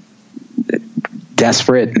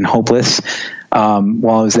desperate and hopeless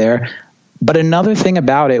while I was there. But another thing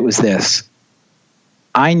about it was this.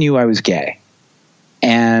 I knew I was gay.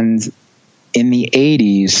 And in the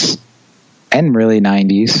 80s and really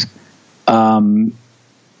 90s,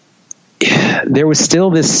 there was still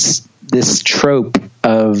this trope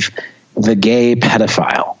of the gay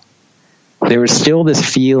pedophile. There was still this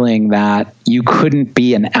feeling that you couldn't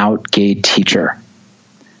be an out gay teacher.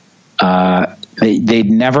 They'd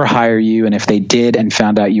never hire you, and if they did and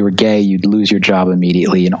found out you were gay, you'd lose your job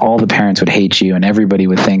immediately, and all the parents would hate you, and everybody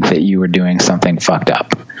would think that you were doing something fucked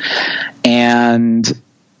up. And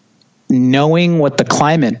knowing what the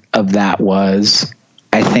climate of that was,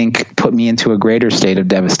 I think put me into a greater state of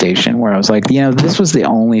devastation where I was like, you know, this was the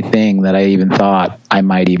only thing that I even thought I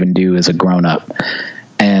might even do as a grown-up.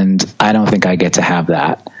 And I don't think I get to have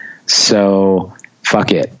that. So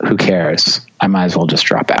fuck it. Who cares? I might as well just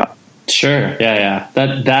drop out. Sure. Yeah.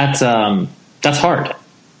 That's hard.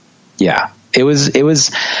 Yeah. It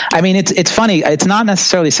was, I mean, it's funny. It's not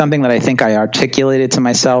necessarily something that I think I articulated to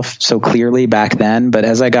myself so clearly back then, but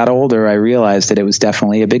as I got older, I realized that it was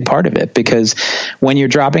definitely a big part of it, because when you're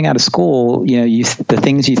dropping out of school, you know, the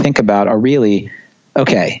things you think about are really,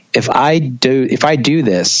 okay, if I do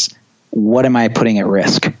this, what am I putting at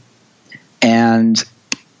risk? And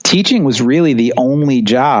teaching was really the only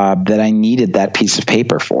job that I needed that piece of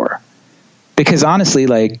paper for. Because honestly,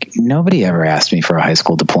 like, nobody ever asked me for a high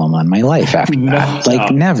school diploma in my life after that.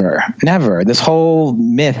 Like, never. This whole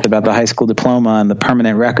myth about the high school diploma and the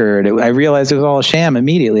permanent record, I realized it was all a sham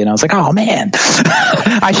immediately. And I was like, oh man,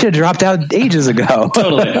 I should have dropped out ages ago.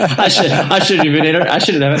 Totally. I should have been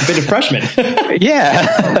a freshman.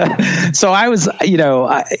 Yeah. So I was, you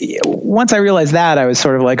know, once I realized that, I was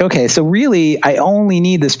sort of like, okay, so really I only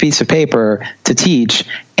need this piece of paper to teach,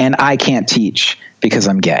 and I can't teach because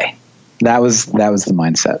I'm gay. That was the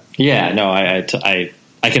mindset. Yeah, no, I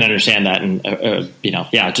can understand that. And, you know,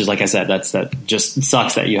 yeah, just like I said, that just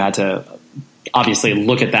sucks that you had to obviously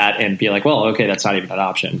look at that and be like, well, okay, that's not even an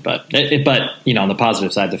option. But, you know, on the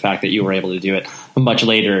positive side, the fact that you were able to do it much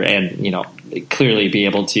later and, you know, clearly be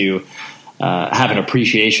able to have an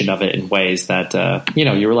appreciation of it in ways that, you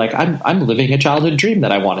know, you were like, I'm living a childhood dream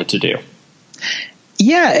that I wanted to do.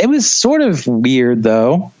 Yeah, it was sort of weird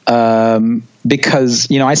though. Because,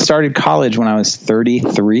 you know, I started college when I was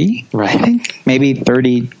 33, right? I think maybe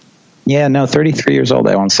 30. Yeah, no, 33 years old,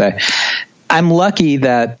 I won't say. I'm lucky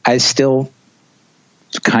that I still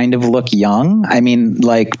kind of look young. I mean,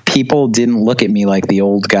 like, people didn't look at me like the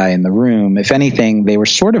old guy in the room. If anything, they were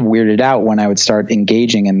sort of weirded out when I would start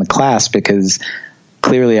engaging in the class, because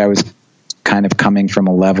clearly I was kind of coming from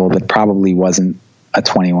a level that probably wasn't a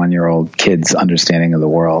 21-year-old kid's understanding of the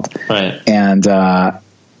world. Right.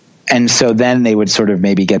 And so then they would sort of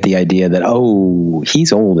maybe get the idea that, oh,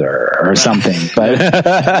 he's older or something.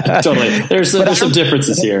 But totally, there's some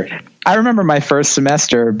differences here. I remember my first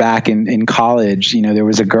semester back in college. You know, there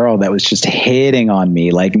was a girl that was just hitting on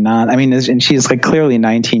me, and she's like clearly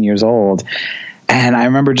 19 years old. And I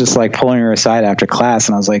remember just like pulling her aside after class,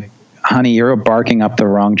 and I was like, honey, you're barking up the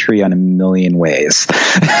wrong tree on a million ways.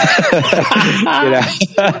 You know?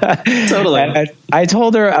 Totally. I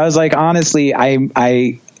told her, I was like, honestly, I'm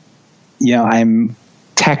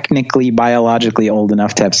technically biologically old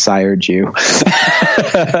enough to have sired you.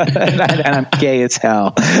 and I'm gay as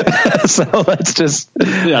hell. So let's just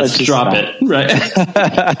drop it. Right.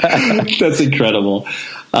 That's incredible.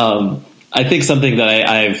 I think something that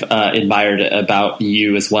I've admired about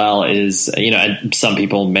you as well is, and some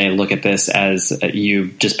people may look at this as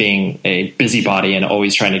you just being a busybody and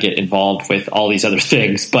always trying to get involved with all these other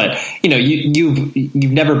things. But, you've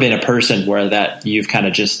never been a person where that you've kind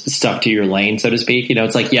of just stuck to your lane, so to speak.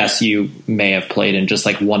 It's like, yes, you may have played in just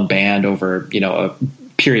like one band over, a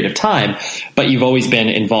period of time, but you've always been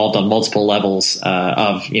involved on multiple levels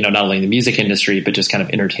of, not only the music industry, but just kind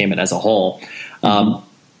of entertainment as a whole.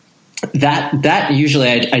 That usually,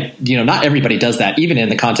 I not everybody does that, even in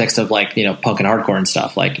the context of like, punk and hardcore and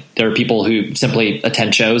stuff. Like there are people who simply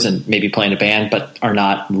attend shows and maybe play in a band, but are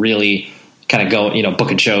not really kind of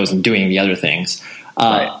booking shows and doing the other things.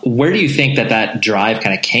 Right. Where do you think that drive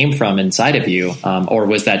kind of came from inside of you? Or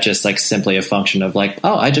was that just like simply a function of like,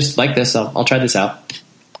 oh, I just like this. I'll try this out.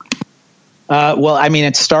 Well, I mean,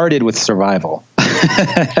 it started with survival.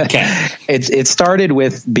 Okay. It started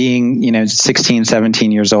with being, 16,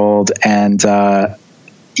 17 years old and,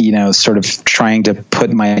 sort of trying to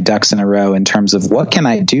put my ducks in a row in terms of what can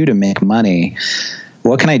I do to make money?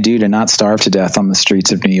 What can I do to not starve to death on the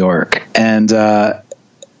streets of New York? And, I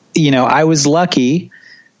was lucky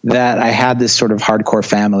that I had this sort of hardcore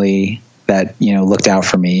family that, looked out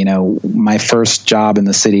for me. My first job in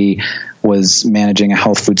the city was managing a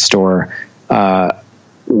health food store,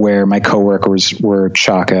 where my coworkers were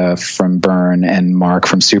Chaka from Burn and Mark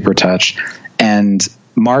from Supertouch. And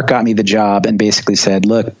Mark got me the job and basically said,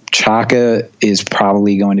 look, Chaka is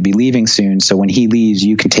probably going to be leaving soon. So when he leaves,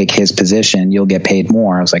 you can take his position. You'll get paid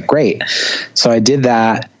more. I was like, great. So I did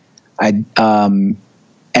that. And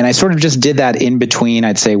I sort of just did that in between,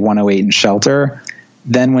 I'd say 108 and Shelter.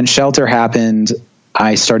 Then when Shelter happened,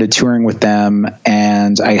 I started touring with them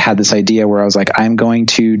and I had this idea where I was like, I'm going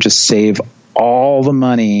to just save all the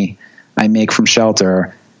money I make from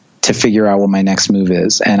Shelter to figure out what my next move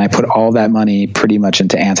is. And I put all that money pretty much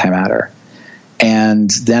into antimatter. And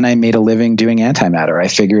then I made a living doing antimatter. I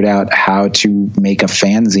figured out how to make a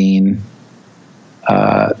fanzine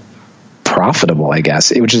profitable, I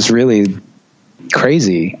guess, which is really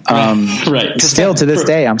crazy. Right. Still to this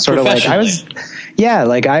day, I'm sort of like, I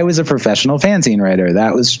was a professional fanzine writer.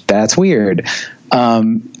 That's weird.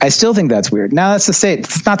 I still think that's weird. Now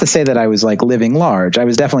it's not to say that I was like living large. I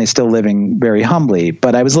was definitely still living very humbly,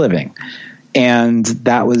 but I was living, and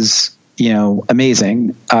that was,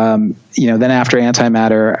 amazing. Then after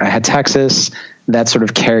antimatter, I had Texas. That sort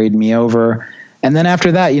of carried me over. And then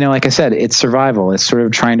after that, like I said, it's survival. It's sort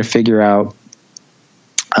of trying to figure out,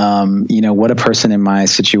 what a person in my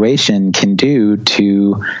situation can do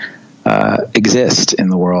to exist in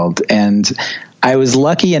the world. And I was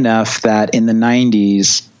lucky enough that in the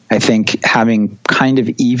 90s, I think having kind of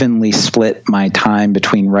evenly split my time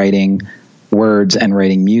between writing words and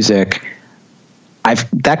writing music,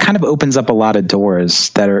 that kind of opens up a lot of doors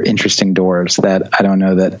that are interesting doors that I don't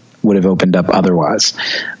know that would have opened up otherwise,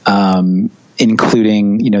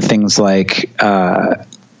 including, things like,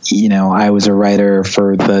 I was a writer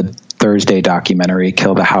for the Thursday documentary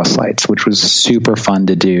Kill the House Lights, which was super fun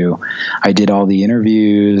to do. I did all the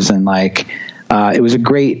interviews and it was a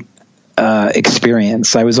great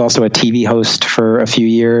experience. I was also a TV host for a few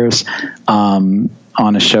years on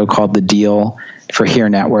a show called The Deal for Here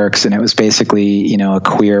Networks, and it was basically a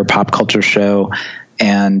queer pop culture show,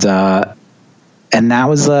 and that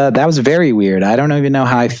was very weird. I don't even know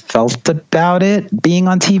how I felt about it being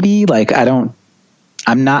on TV. Like I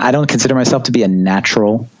don't consider myself to be a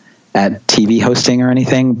natural at TV hosting or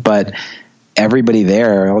anything, but everybody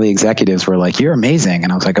there, all the executives were like, you're amazing.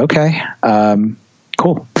 And I was like, okay,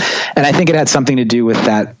 cool. And I think it had something to do with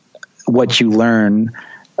that, what you learn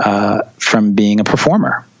from being a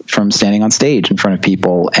performer, from standing on stage in front of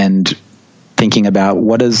people and thinking about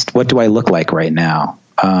what do I look like right now?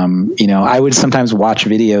 I would sometimes watch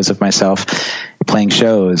videos of myself playing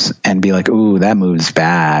shows and be like, ooh, that move's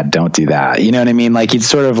bad. Don't do that. You know what I mean? Like you'd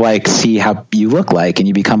sort of like see how you look like, and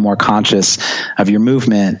you become more conscious of your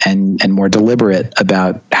movement and more deliberate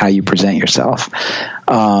about how you present yourself.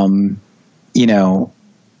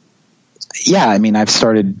 I've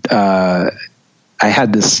started, I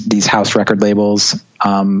had these house record labels,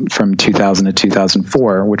 from 2000 to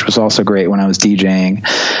 2004, which was also great when I was DJing.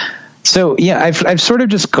 So yeah, I've sort of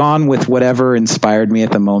just gone with whatever inspired me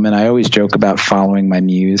at the moment. I always joke about following my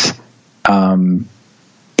muse.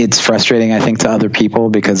 It's frustrating, I think, to other people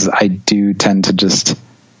because I do tend to just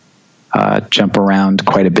jump around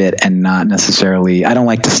quite a bit and not necessarily. I don't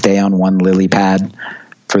like to stay on one lily pad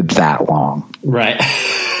for that long. Right.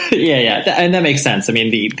 Yeah, and that makes sense. I mean,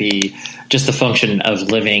 the just the function of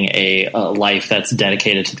living a life that's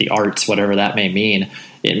dedicated to the arts, whatever that may mean.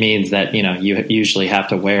 It means that you usually have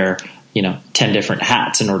to wear 10 different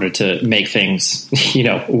hats in order to make things,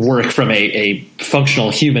 work from a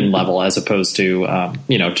functional human level, as opposed to,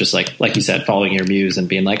 just like you said, following your muse and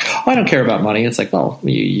being like, oh, I don't care about money. It's like, well,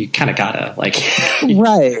 you kind of gotta like,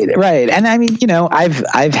 right. And I mean,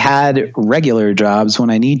 I've had regular jobs when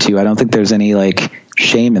I need to. I don't think there's any like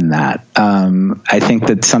shame in that. I think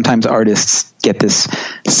that sometimes artists get this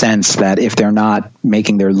sense that if they're not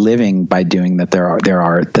making their living by doing that,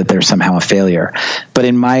 that they're somehow a failure. But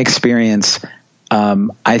in my experience,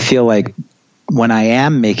 I feel like when I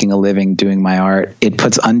am making a living doing my art, it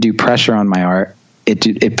puts undue pressure on my art.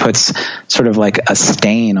 It puts sort of like a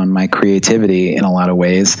stain on my creativity in a lot of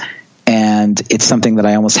ways. And it's something that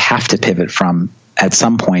I almost have to pivot from at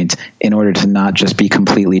some point in order to not just be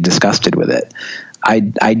completely disgusted with it. I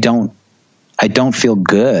don't feel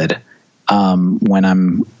good when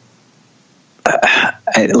I'm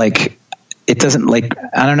it doesn't like,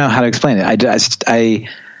 I don't know how to explain it.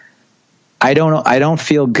 I don't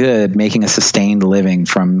feel good making a sustained living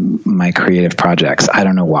from my creative projects. I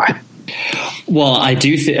don't know why. Well, I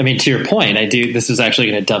do. To your point, I do. This is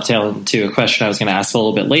actually going to dovetail into a question I was going to ask a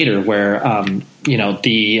little bit later, where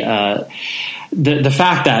the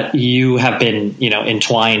fact that you have been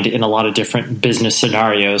entwined in a lot of different business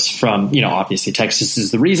scenarios. From obviously Texas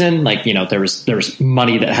is the reason. Like there was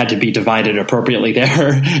money that had to be divided appropriately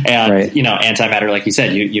there, and right. Antimatter, like you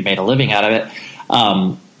said, you made a living out of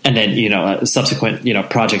it. And then, subsequent,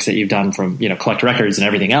 projects that you've done from, Collect Records and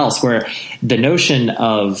everything else, where the notion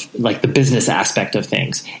of like the business aspect of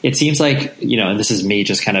things, it seems like, and this is me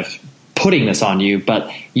just kind of putting this on you,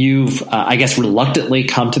 but you've, I guess, reluctantly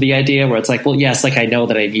come to the idea where it's like, well, yes, like I know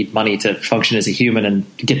that I need money to function as a human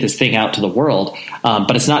and get this thing out to the world.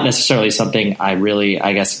 But it's not necessarily something I really,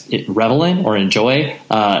 I guess, revel in or enjoy.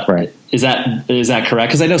 Right. Is that correct?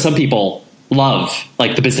 Because I know some people love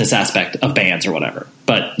like the business aspect of bands or whatever,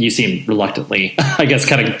 but you seem reluctantly, I guess,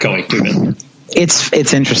 kind of going to it.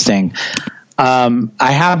 It's interesting. I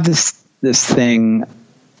have this thing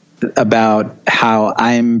about how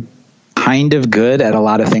I'm kind of good at a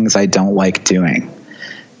lot of things I don't like doing,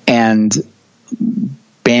 and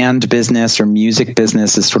band business or music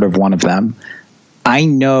business is sort of one of them. I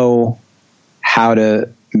know how to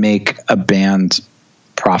make a band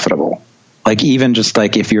profitable. Like even just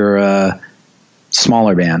like if you're a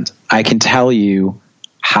smaller band, I can tell you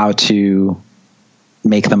how to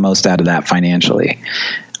make the most out of that financially.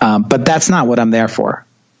 But that's not what I'm there for.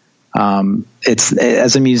 It's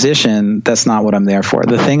as a musician, that's not what I'm there for.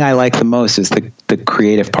 The thing I like the most is the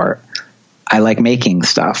creative part. I like making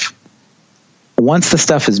stuff. Once the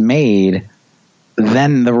stuff is made,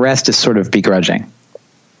 then the rest is sort of begrudging.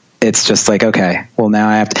 It's just like, okay, well now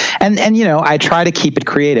I have to, and I try to keep it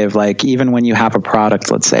creative. Like even when you have a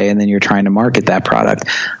product, let's say, and then you're trying to market that product,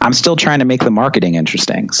 I'm still trying to make the marketing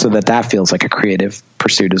interesting so that feels like a creative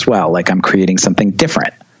pursuit as well. Like I'm creating something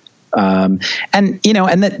different. And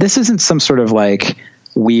that this isn't some sort of like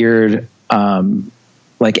weird,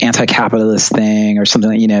 like anti-capitalist thing or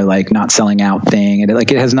something, like not selling out thing. And it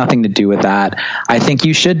has nothing to do with that. I think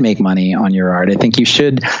you should make money on your art. I think you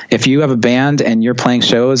should, if you have a band and you're playing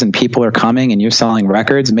shows and people are coming and you're selling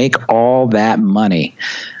records, make all that money.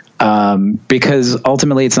 Because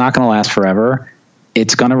ultimately it's not going to last forever.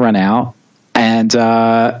 It's going to run out, and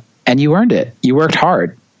you earned it. You worked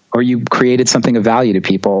hard, or you created something of value to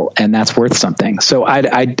people, and that's worth something. So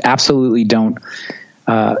I absolutely don't,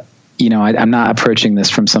 I'm not approaching this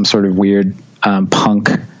from some sort of weird punk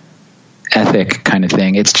ethic kind of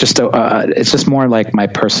thing. It's just more like my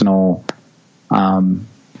personal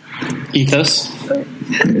ethos.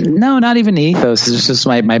 No, not even ethos. It's just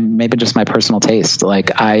maybe just my personal taste.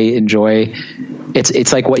 Like I enjoy.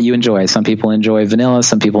 It's like what you enjoy. Some people enjoy vanilla.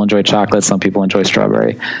 Some people enjoy chocolate. Some people enjoy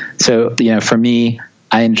strawberry. So for me,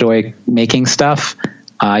 I enjoy making stuff.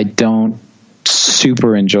 I don't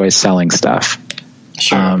super enjoy selling stuff.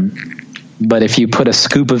 Sure. But if you put a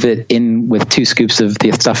scoop of it in with 2 scoops of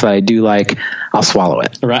the stuff that I do like, I'll swallow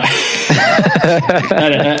it. Right.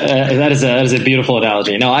 that is a beautiful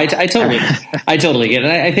analogy. No, I totally get it.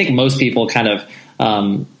 I think most people kind of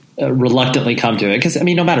reluctantly come to it because,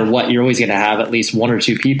 no matter what, you're always going to have at least 1 or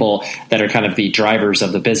 2 people that are kind of the drivers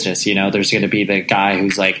of the business. There's going to be the guy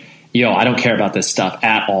who's like, yo, I don't care about this stuff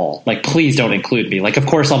at all. Like, please don't include me. Like, of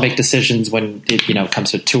course I'll make decisions when it,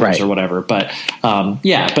 comes to tours right. or whatever. But,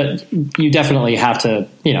 but you definitely have to,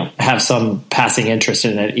 have some passing interest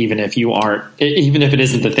in it, even if it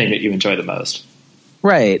isn't the thing that you enjoy the most.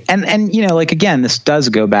 Right. And, like, again, this does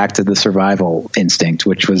go back to the survival instinct,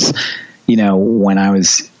 which was, when I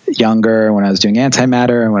was younger, when I was doing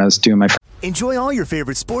Antimatter and when I was doing my Enjoy all your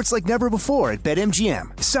favorite sports like never before at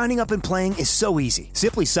BetMGM. Signing up and playing is so easy.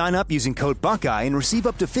 Simply sign up using code Buckeye and receive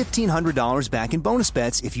up to $1,500 back in bonus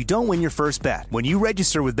bets if you don't win your first bet. When you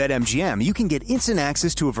register with BetMGM, you can get instant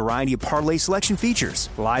access to a variety of parlay selection features,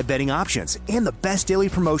 live betting options, and the best daily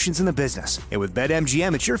promotions in the business. And with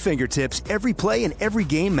BetMGM at your fingertips, every play and every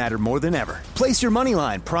game matter more than ever. Place your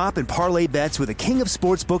moneyline, prop, and parlay bets with the king of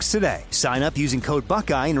sportsbooks today. Sign up using code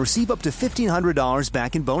Buckeye and receive up to $1,500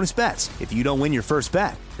 back in bonus bets if you don't win your first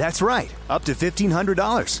bet. That's right, up to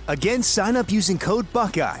 $1,500. Again, sign up using code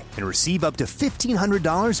Buckeye and receive up to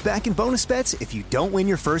 $1,500 back in bonus bets if you don't win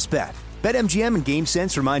your first bet. BetMGM and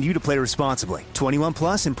GameSense remind you to play responsibly. 21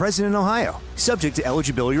 plus and present in Ohio. Subject to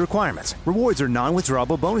eligibility requirements. Rewards are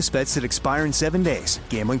non-withdrawable bonus bets that expire in 7 days.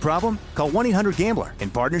 Gambling problem? Call 1-800-GAMBLER in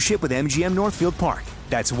partnership with MGM Northfield Park.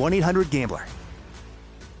 That's 1-800-GAMBLER.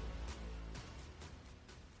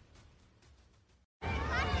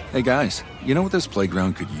 Hey guys, you know what this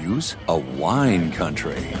playground could use? A wine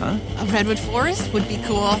country, huh? A redwood forest would be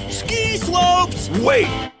cool. Ski slopes! Wait!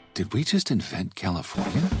 Did we just invent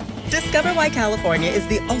California? Discover why California is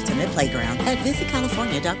the ultimate playground at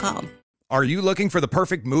visitcalifornia.com. Are you looking for the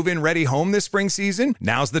perfect move-in ready home this spring season?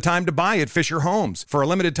 Now's the time to buy at Fisher Homes. For a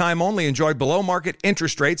limited time only, enjoy below-market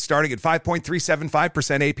interest rates starting at 5.375%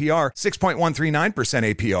 APR,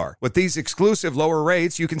 6.139% APR. With these exclusive lower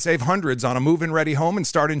rates, you can save hundreds on a move-in ready home and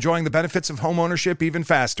start enjoying the benefits of homeownership even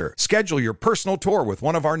faster. Schedule your personal tour with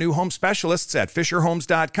one of our new home specialists at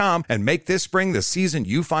FisherHomes.com and make this spring the season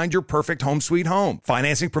you find your perfect home sweet home.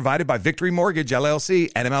 Financing provided by Victory Mortgage, LLC,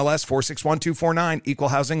 NMLS 461249, Equal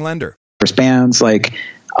Housing Lender. Bands, like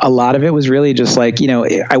a lot of it was really just like, you know,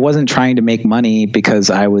 I wasn't trying to make money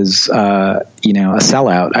because I was, a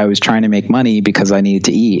sellout. I was trying to make money because I needed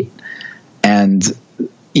to eat. And,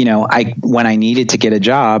 you know, when I needed to get a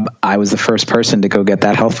job, I was the first person to go get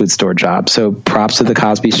that health food store job. So props to the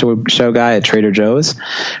Cosby Show guy at Trader Joe's.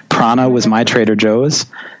 Prana was my Trader Joe's.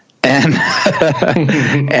 And,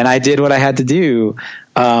 and I did what I had to do.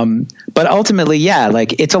 But ultimately, yeah,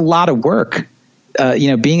 like it's a lot of work.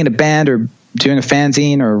 Being in a band or doing a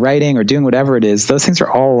fanzine or writing or doing whatever it is, those things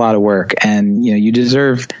are all a lot of work. And, you know, you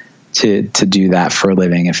deserve to do that for a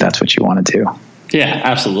living if that's what you want to do. Yeah,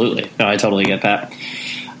 absolutely. No, I totally get that.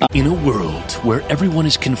 In a world where everyone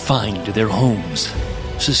is confined to their homes,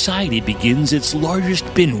 society begins its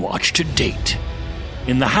largest binge watch to date.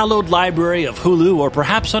 In the hallowed library of Hulu, or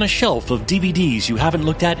perhaps on a shelf of DVDs you haven't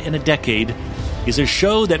looked at in a decade, is a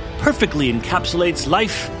show that perfectly encapsulates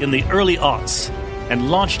life in the early aughts and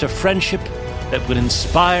launched a friendship that would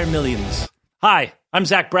inspire millions. Hi, I'm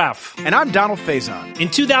Zach Braff. And I'm Donald Faison. In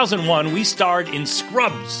 2001, we starred in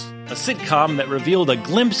Scrubs, a sitcom that revealed a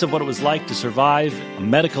glimpse of what it was like to survive a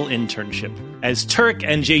medical internship. As Turk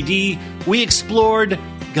and JD, we explored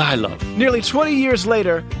guy love. Nearly 20 years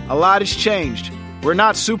later, a lot has changed. We're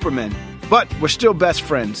not Supermen, but we're still best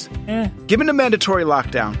friends. Given the mandatory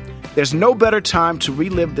lockdown, there's no better time to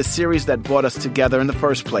relive the series that brought us together in the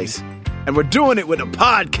first place. And we're doing it with a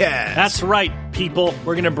podcast. That's right, people.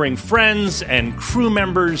 We're going to bring friends and crew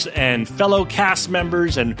members and fellow cast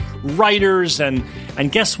members and writers. And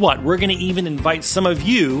guess what? We're going to even invite some of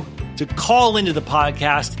you to call into the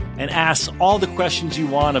podcast and ask all the questions you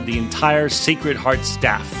want of the entire Sacred Heart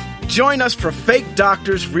staff. Join us for Fake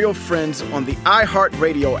Doctors, Real Friends on the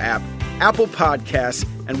iHeartRadio app, Apple Podcasts,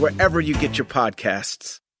 and wherever you get your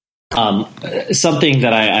podcasts. Something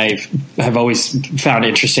that I have always found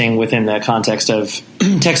interesting within the context of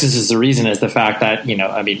Texas is the Reason is the fact that,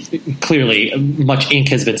 clearly much ink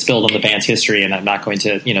has been spilled on the band's history, and I'm not going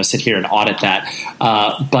to, sit here and audit that.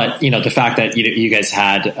 But, the fact that you guys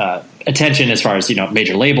had attention as far as,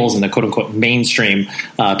 major labels and the quote unquote mainstream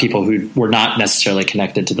people who were not necessarily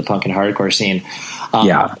connected to the punk and hardcore scene.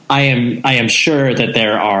 I am sure that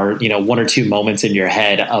there are, one or two moments in your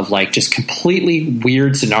head of like just completely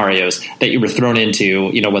weird scenarios that you were thrown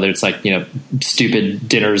into, whether it's like, stupid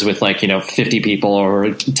dinners with like, 50 people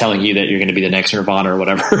or telling you that you're going to be the next Nirvana or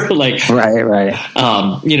whatever. Right.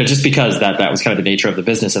 Just because that was kind of the nature of the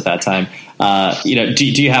business at that time. Do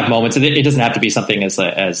you have moments, and it doesn't have to be something as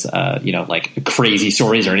like crazy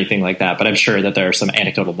stories or anything like that, but I'm sure that there are some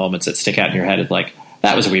anecdotal moments that stick out in your head of like,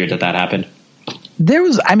 that was weird that happened.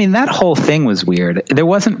 That whole thing was weird. There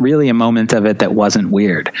wasn't really a moment of it that wasn't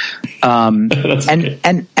weird. And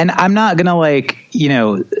I'm not going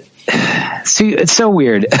to see, it's so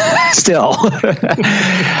weird still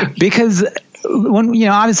because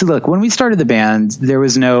obviously look, when we started the band, there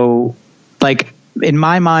was no, in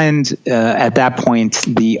my mind, at that point,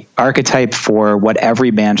 the archetype for what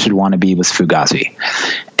every band should want to be was Fugazi.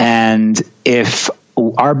 And if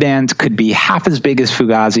our band could be half as big as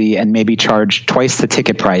Fugazi and maybe charge twice the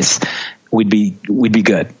ticket price, we'd be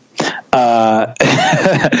good. But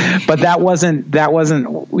that wasn't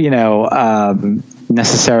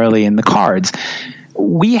necessarily in the cards.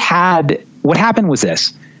 What happened was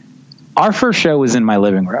this. Our first show was in my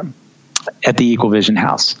living room at the Equal Vision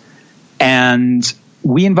House, and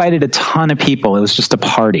we invited a ton of people. It was just a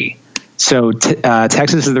party. So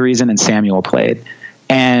Texas is the Reason and Samuel played,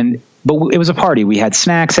 but it was a party. We had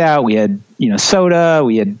snacks out. We had soda.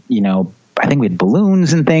 We had I think we had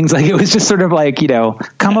balloons and things. Like, it was just sort of like,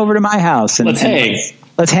 come over to my house and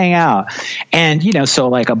let's hang out. And, so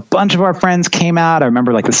like a bunch of our friends came out. I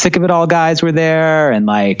remember like the Sick of It All guys were there. And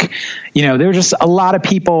like, there were just a lot of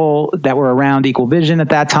people that were around Equal Vision at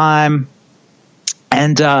that time.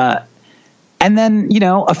 And then,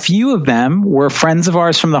 a few of them were friends of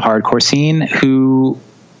ours from the hardcore scene who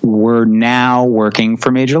were now working for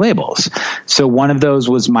major labels. So one of those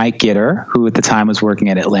was Mike Gitter, who at the time was working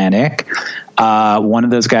at Atlantic. One of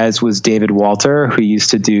those guys was David Walter, who used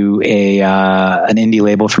to do an indie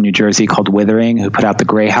label from New Jersey called Withering, who put out the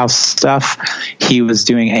Grey House stuff. He was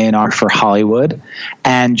doing A&R for Hollywood.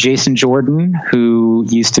 And Jason Jordan, who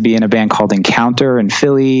used to be in a band called Encounter in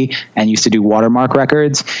Philly and used to do Watermark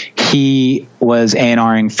Records, he was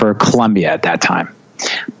A&Ring for Columbia at that time.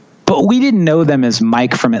 But we didn't know them as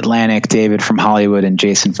Mike from Atlantic, David from Hollywood, and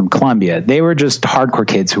Jason from Columbia. They were just hardcore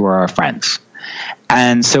kids who were our friends.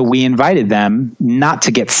 And so we invited them not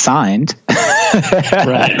to get signed.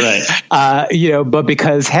 Right. But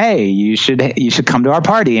because, hey, you should come to our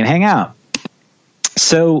party and hang out.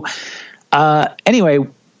 So anyway,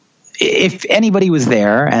 if anybody was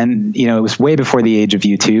there, and it was way before the age of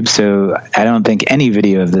YouTube, so I don't think any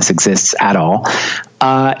video of this exists at all.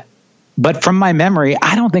 But from my memory,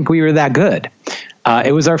 I don't think we were that good.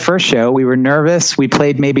 It was our first show. We were nervous. We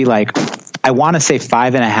played maybe I want to say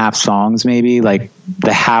 5.5 songs, maybe. Like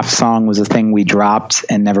the half song was a thing we dropped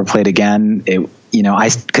and never played again. I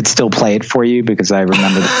could still play it for you because I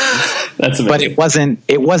remember That's amazing. But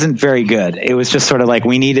it wasn't very good. It was just sort of like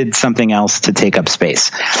we needed something else to take up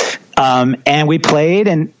space. And we played,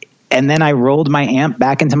 and then I rolled my amp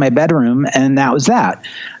back into my bedroom, and that was that.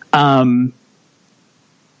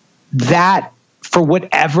 That, for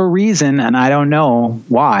whatever reason, and I don't know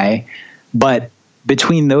why, but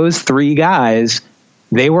between those three guys,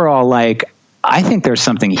 they were all like, I think there's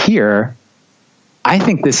something here. I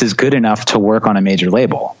think this is good enough to work on a major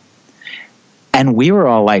label. And we were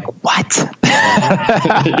all like, what?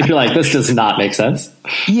 You're like, this does not make sense.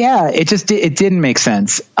 Yeah, it didn't make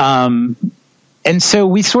sense. And so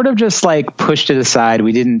we sort of just like pushed it aside.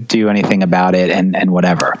 We didn't do anything about it and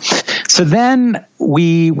whatever. So then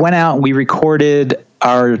we went out and we recorded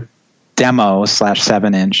our demo /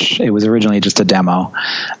 7-inch. It was originally just a demo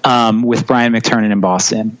with Brian McTernan in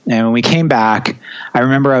Boston. And when we came back, I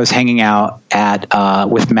remember I was hanging out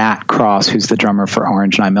with Matt Cross, who's the drummer for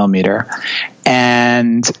Orange 9mm.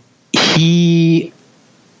 And he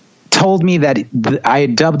told me that I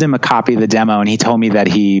had dubbed him a copy of the demo, and he told me that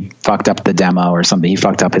he fucked up the demo or something. He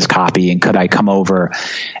fucked up his copy, and could I come over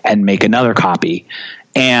and make another copy?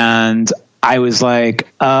 And I was like,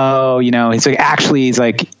 oh, he's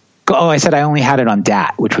like, oh, I said I only had it on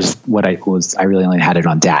DAT, which was what I really only had it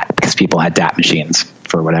on DAT because people had DAT machines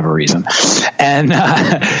for whatever reason. And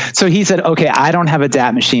so he said, okay, I don't have a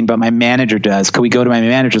DAT machine, but my manager does. Could we go to my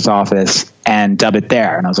manager's office and dub it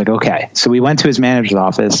there? And I was like, okay. So we went to his manager's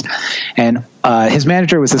office, and his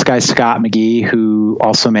manager was this guy, Scott McGee, who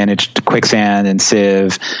also managed Quicksand and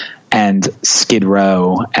Civ and Skid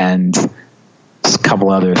Row and a couple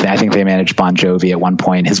other things. I think they managed Bon Jovi at one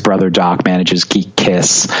point. His brother Doc manages Geek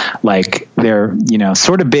Kiss. Like, they're,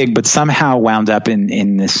 sort of big, but somehow wound up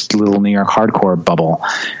in this little New York hardcore bubble,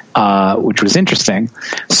 which was interesting.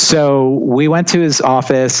 So we went to his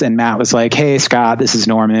office, and Matt was like, hey, Scott, this is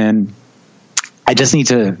Norman. I just need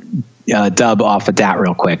to dub off a DAT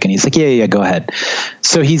real quick. And he's like, yeah, go ahead.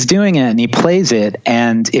 So he's doing it, and he plays it.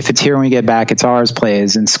 And If It's Here When We Get Back, It's Ours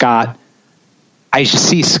plays. And I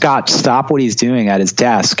see Scott stop what he's doing at his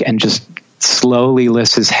desk and just slowly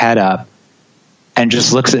lifts his head up and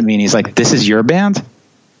just looks at me, and he's like, this is your band?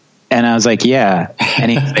 And I was like, yeah.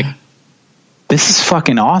 And he's like, this is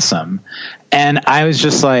fucking awesome. And I was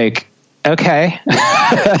just like, okay.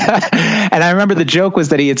 And I remember the joke was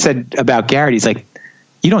that he had said about Garrett, he's like,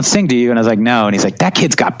 you don't sing, do you? And I was like, no. And he's like, that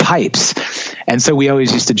kid's got pipes. And so we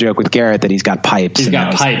always used to joke with Garrett that he's got pipes. He's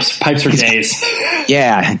got pipes. Pipes for days.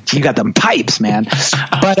 Yeah, you got them pipes, man.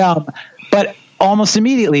 But almost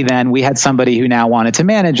immediately then we had somebody who now wanted to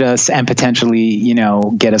manage us and potentially,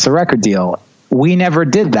 get us a record deal. We never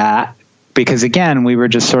did that because again, we were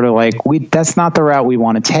just sort of like, that's not the route we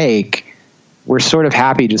want to take. We're sort of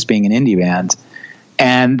happy just being an indie band.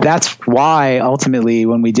 And that's why ultimately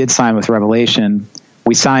when we did sign with Revelation,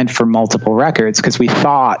 we signed for multiple records, because we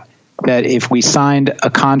thought that if we signed a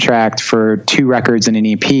contract for 2 records and an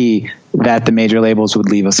EP, that the major labels would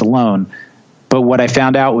leave us alone. But what I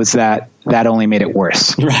found out was that only made it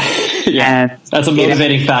worse. Right. Yeah. And that's a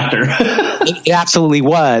motivating factor. It absolutely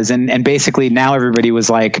was. And basically now everybody was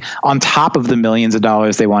like, on top of the millions of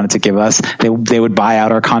dollars they wanted to give us, they would buy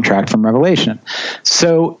out our contract from Revelation.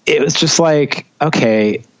 So it was just like,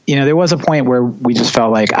 okay, there was a point where we just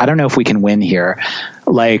felt like, I don't know if we can win here.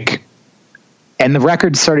 Like, and the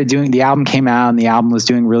record the album came out and the album was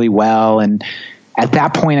doing really well. And at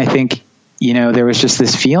that point, I think, there was just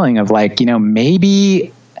this feeling of like,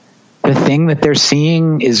 maybe the thing that they're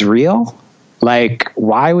seeing is real. Like,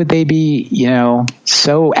 why would they be,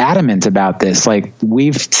 so adamant about this? Like,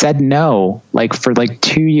 we've said no, like for like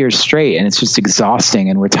 2 years straight, and it's just exhausting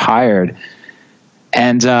and we're tired.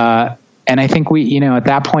 And I think we, at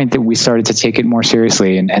that point that we started to take it more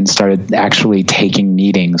seriously and started actually taking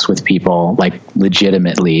meetings with people, like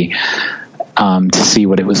legitimately, to see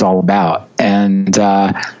what it was all about. And,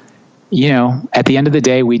 at the end of the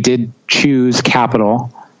day, we did choose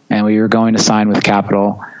Capitol, and we were going to sign with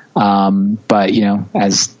Capitol. But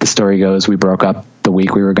as the story goes, we broke up the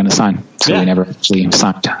week we were going to sign. So we never actually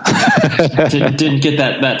signed. Didn't get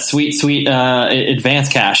that sweet advance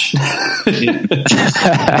cash.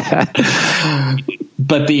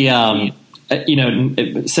 But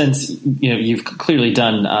since you've clearly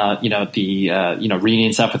done the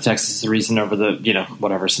reunion stuff with Texas is the Reason over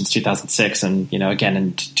the since 2006, and again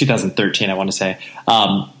in 2013, I want to say.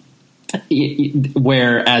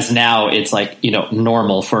 Whereas now it's like,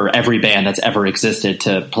 normal for every band that's ever existed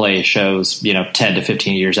to play shows, 10 to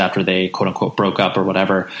 15 years after they quote unquote broke up or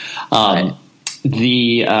whatever. Right.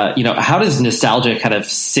 How does nostalgia kind of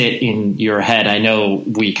sit in your head? I know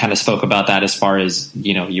we kind of spoke about that as far as,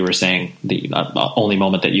 you were saying the only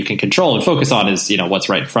moment that you can control and focus on is, what's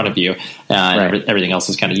right in front of you. Right. Everything else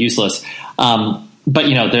is kind of useless. But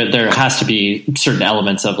there has to be certain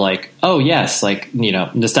elements of like, oh yes, like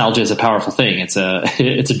nostalgia is a powerful thing. It's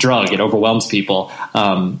a drug. It overwhelms people.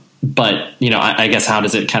 But I guess how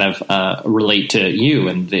does it kind of relate to you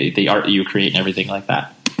and the art that you create and everything like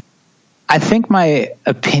that? I think my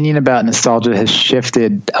opinion about nostalgia has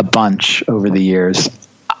shifted a bunch over the years.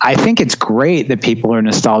 I think it's great that people are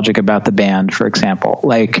nostalgic about the band, for example,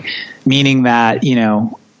 like meaning that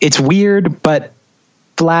it's weird, but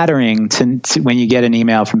flattering to when you get an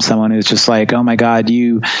email from someone who's just like, oh my God,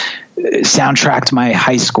 you soundtracked my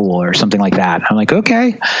high school or something like that. I'm like,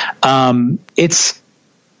 okay. I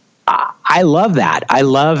love that. I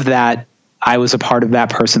love that I was a part of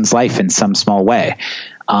that person's life in some small way.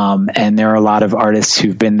 And there are a lot of artists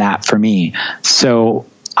who've been that for me. So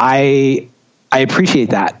I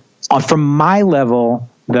appreciate that. From my level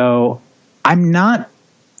though, I'm not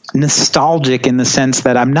nostalgic in the sense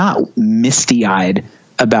that I'm not misty-eyed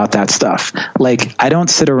about that stuff. Like, I don't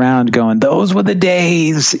sit around going, those were the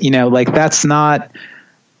days, like that's not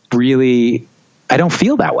really, I don't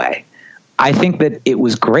feel that way. I think that it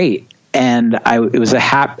was great. And it was a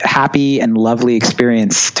happy and lovely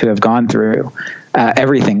experience to have gone through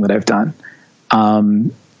everything that I've done.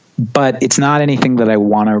 But it's not anything that I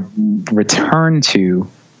want to return to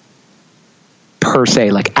per se,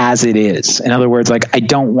 like as it is. In other words, like I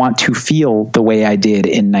don't want to feel the way I did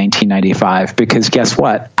in 1995 because guess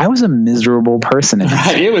what? I was a miserable person.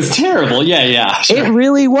 It was terrible. Yeah. Sure. It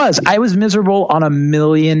really was. I was miserable on a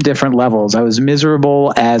million different levels. I was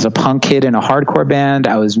miserable as a punk kid in a hardcore band.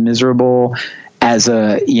 I was miserable as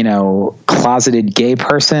a, closeted gay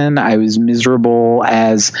person. I was miserable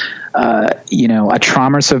as, a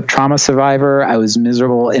trauma survivor. I was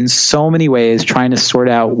miserable in so many ways trying to sort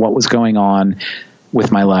out what was going on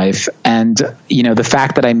with my life. And, the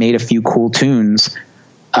fact that I made a few cool tunes,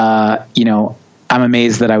 I'm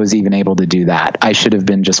amazed that I was even able to do that. I should have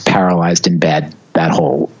been just paralyzed in bed that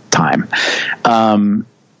whole time.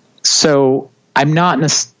 So I'm not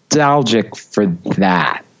nostalgic for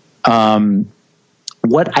that.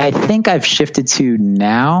 What I think I've shifted to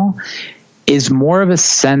now is more of a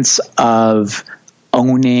sense of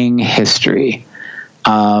owning history.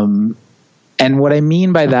 And what I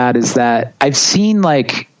mean by that is that I've seen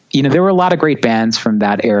there were a lot of great bands from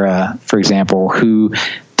that era, for example, who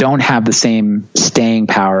don't have the same staying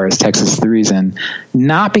power as Texas is the Reason,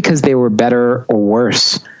 not because they were better or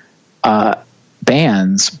worse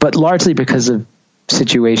bands, but largely because of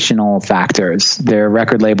situational factors. Their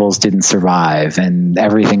record labels didn't survive and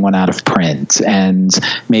everything went out of print, and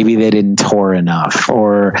maybe they didn't tour enough,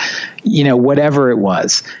 or, whatever it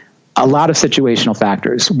was. A lot of situational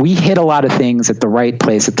factors. We hit a lot of things at the right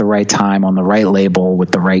place at the right time on the right label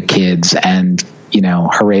with the right kids, and,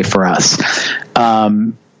 hooray for us.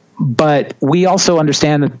 But we also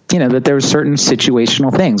understand that, that there's certain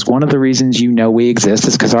situational things. One of the reasons we exist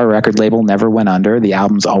is because our record label never went under. The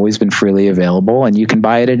album's always been freely available, and you can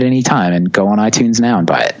buy it at any time, and go on iTunes now and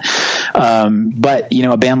buy it. But,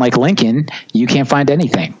 a band like Lincoln, you can't find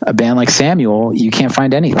anything. A band like Samuel, you can't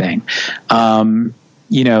find anything.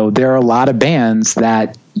 There are a lot of bands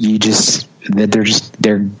that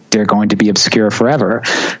they're going to be obscure forever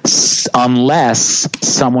unless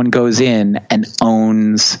someone goes in and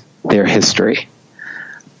owns their history.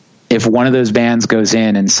 If one of those bands goes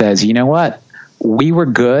in and says, you know what, we were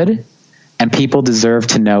good and people deserve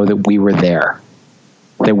to know that we were there,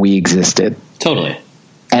 that we existed. Totally.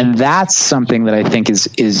 And that's something that I think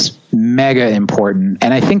is mega important.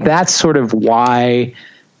 And I think that's sort of why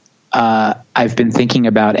I've been thinking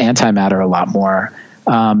about Antimatter a lot more,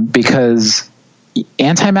 because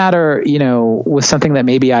Antimatter, was something that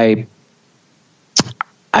maybe I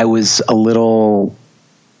was a little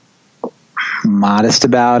modest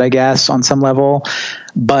about, I guess, on some level.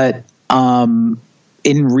 But in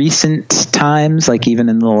recent times, like even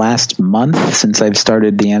in the last month since I've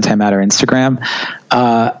started the Antimatter Instagram,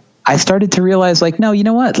 I started to realize, like, no, you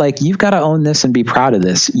know what? Like, you've got to own this and be proud of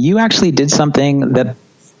this. You actually did something that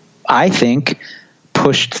I think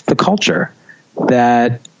pushed the culture,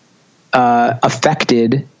 that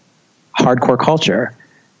affected hardcore culture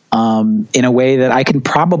in a way that I can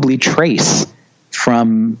probably trace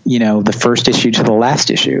from, the first issue to the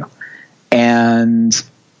last issue. And,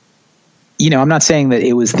 I'm not saying that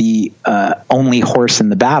it was the only horse in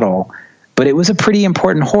the battle, but it was a pretty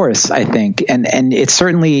important horse, I think. And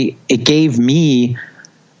it gave me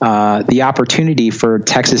the opportunity for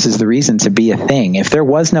Texas Is the Reason to be a thing. If there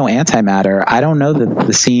was no Antimatter, I don't know that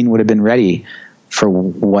the scene would have been ready for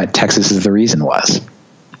what Texas Is the Reason was.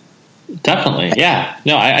 Definitely. Yeah.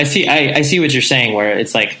 No, I see what you're saying, where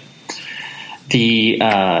it's like the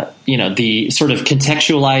sort of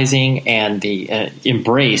contextualizing and the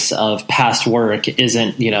embrace of past work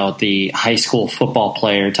isn't, the high school football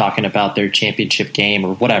player talking about their championship game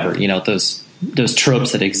or whatever, those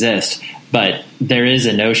tropes that exist. But there is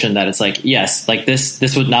a notion that it's like, yes, like this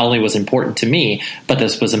was not only was important to me, but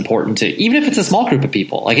this was important to, even if it's a small group of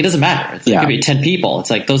people, like it doesn't matter. It could be 10 people. It's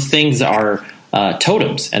like those things are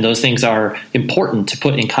totems, and those things are important to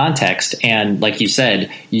put in context. And like you said,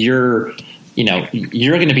 you're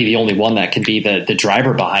going to be the only one that can be the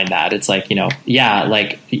driver behind that. It's like,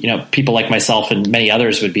 people like myself and many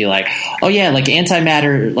others would be like, oh yeah, like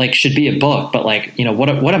Antimatter, like should be a book, but like,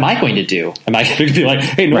 what am I going to do? Am I going to be like,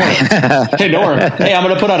 hey Norm, hey, I'm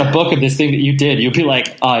going to put out a book of this thing that you did. You'll be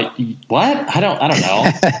like, what? I don't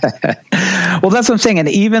know. Well, that's what I'm saying. And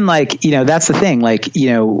even like, that's the thing. Like,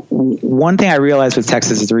 one thing I realized with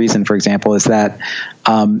Texas Is the Reason, for example, is that,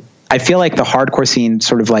 I feel like the hardcore scene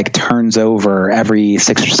sort of like turns over every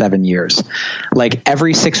 6 or 7 years. Like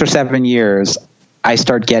every 6 or 7 years, I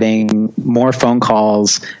start getting more phone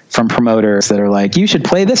calls from promoters that are like, you should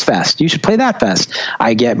play this fest. You should play that fest.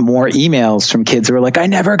 I get more emails from kids who are like, I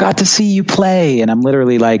never got to see you play. And I'm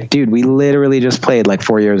literally like, dude, we literally just played like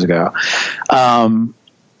 4 years ago.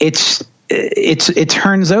 It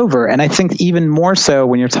turns over. And I think even more so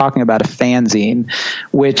when you're talking about a fanzine,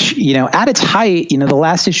 which, at its height, the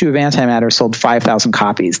last issue of Antimatter sold 5,000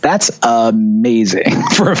 copies. That's amazing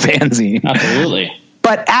for a fanzine. Absolutely.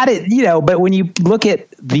 But but when you look at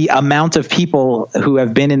the amount of people who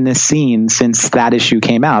have been in this scene since that issue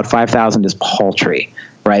came out, 5,000 is paltry,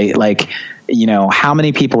 right? Like, how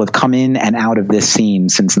many people have come in and out of this scene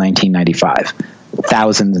since 1995?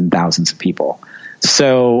 Thousands and thousands of people.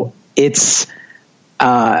 So it's,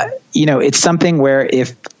 it's something where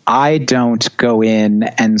if I don't go in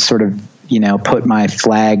and sort of, put my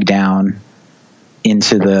flag down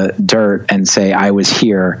into the dirt and say I was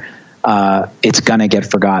here, it's going to get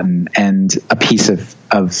forgotten. And a piece of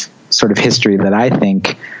sort of history that I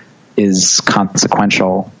think is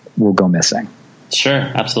consequential will go missing. Sure.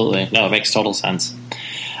 Absolutely. No, it makes total sense.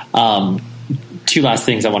 Two last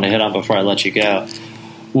things I want to hit on before I let you go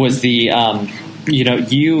was the,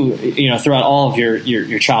 throughout all of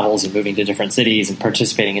your travels and moving to different cities and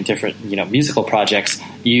participating in different, musical projects,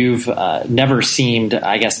 you've never seemed,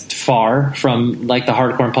 I guess, far from like the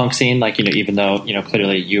hardcore and punk scene. Like, even though,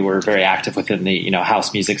 clearly you were very active within the,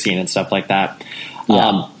 house music scene and stuff like that.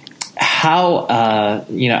 Yeah.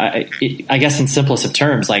 I guess in simplest of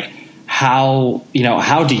terms, like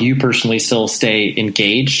how do you personally still stay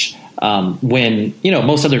engaged when,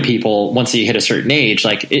 most other people, once you hit a certain age,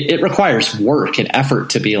 like it requires work and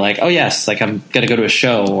effort to be like, oh yes, like I'm going to go to a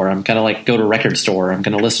show, or I'm going to like go to a record store, or I'm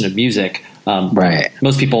going to listen to music. Right.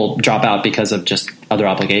 Most people drop out because of just other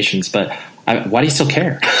obligations, but why do you still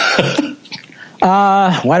care?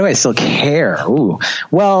 Why do I still care? Ooh,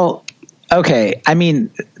 well, okay. I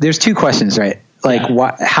mean, there's two questions, right? Like,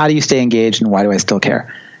 how do you stay engaged, and why do I still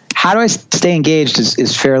care? How do I stay engaged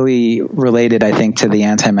is fairly related, I think, to the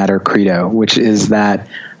antimatter credo, which is that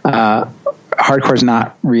hardcore is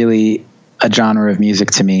not really a genre of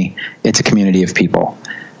music to me. It's a community of people.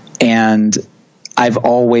 And I've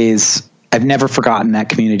never forgotten that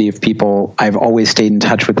community of people. I've always stayed in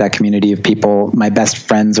touch with that community of people. My best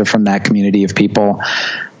friends are from that community of people.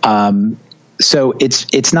 So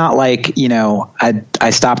it's not like, I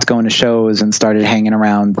stopped going to shows and started hanging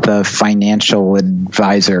around the financial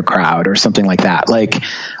advisor crowd or something like that. Like,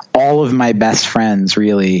 all of my best friends,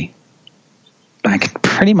 really, like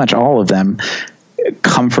pretty much all of them,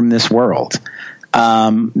 come from this world.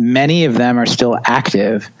 Many of them are still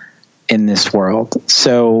active in this world.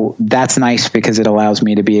 So that's nice, because it allows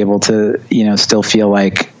me to be able to, still feel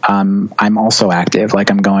like I'm also active.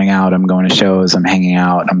 Like, I'm going out, I'm going to shows, I'm hanging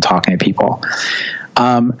out, I'm talking to people.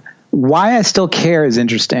 Why I still care is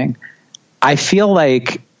interesting. I feel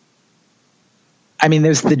like,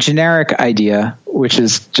 there's the generic idea, which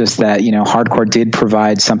is just that, hardcore did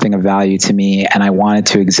provide something of value to me, and I wanted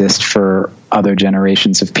to exist for other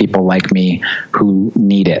generations of people like me who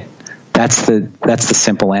need it. That's the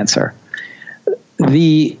simple answer.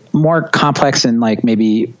 The more complex and like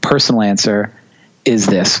maybe personal answer is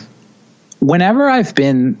this. Whenever I've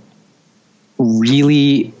been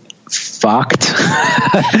really fucked,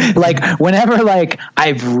 like whenever like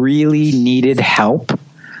I've really needed help,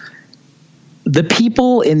 the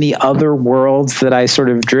people in the other worlds that I sort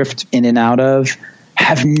of drift in and out of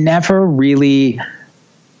have never really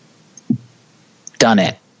done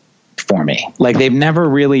it for me. Like, they've never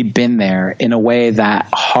really been there in a way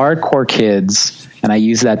that hardcore kids, and I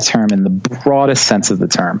use that term in the broadest sense of the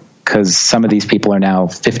term, because some of these people are now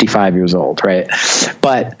 55 years old, right?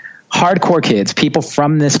 But hardcore kids, people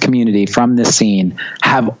from this community, from this scene,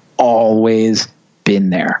 have always been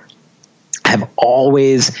there, have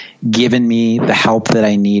always given me the help that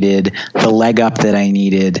I needed, the leg up that I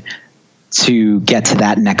needed to get to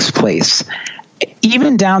that next place.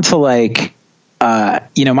 Even down to like,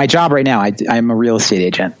 my job right now, I'm a real estate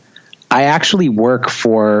agent. I actually work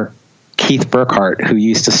for Keith Burkhart, who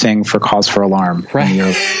used to sing for Cause for Alarm. Right.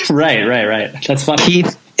 That's funny.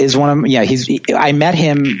 Keith is I met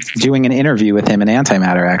him doing an interview with him in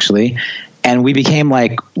Antimatter, actually. And we became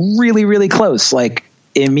like really, really close, like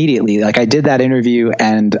immediately. Like, I did that interview,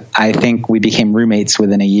 and I think we became roommates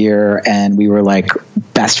within a year, and we were like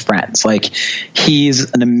best friends. Like,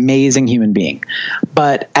 he's an amazing human being.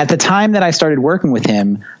 But at the time that I started working with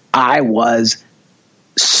him, I was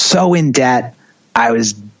so in debt. I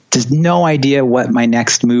was just no idea what my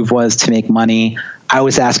next move was to make money. I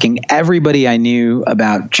was asking everybody I knew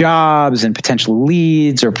about jobs and potential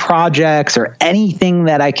leads or projects or anything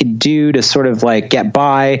that I could do to sort of like get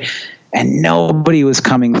by, and nobody was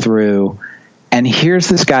coming through. And here's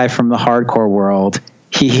this guy from the hardcore world.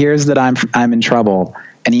 He hears that I'm in trouble,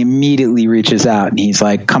 and he immediately reaches out, and he's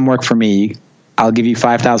like, "Come work for me. I'll give you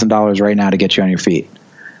 $5,000 right now to get you on your feet."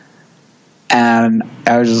 And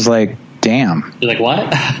I was just like, damn. You're like,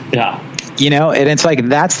 what? Yeah. And it's like,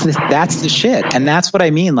 that's the shit. And that's what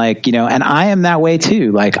I mean. Like, and I am that way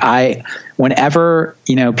too. Like, whenever,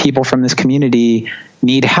 people from this community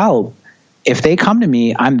need help, if they come to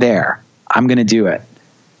me, I'm there. I'm going to do it.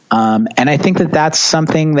 And I think that that's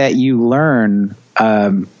something that you learn,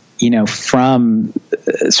 from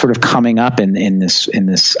sort of coming up in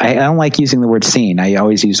this, I don't like using the word scene. I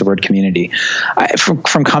always use the word community.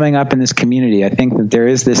 From coming up in this community, I think that there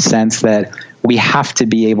is this sense that we have to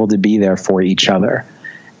be able to be there for each other.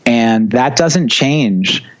 And that doesn't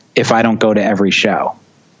change if I don't go to every show.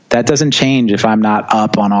 That doesn't change if I'm not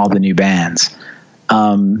up on all the new bands.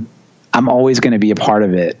 I'm always going to be a part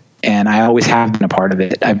of it. And I always have been a part of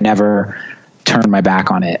it. I've never turned my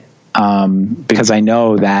back on it. Because I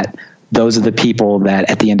know that those are the people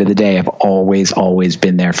that at the end of the day have always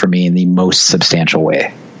been there for me in the most substantial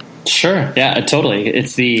way. Sure. Yeah, totally.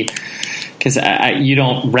 It's because you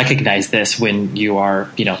don't recognize this when you are,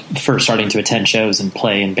 first starting to attend shows and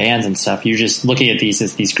play in bands and stuff. You're just looking at these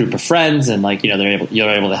as these group of friends, and like, you're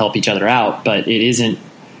able to help each other out. But it isn't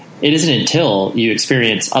until you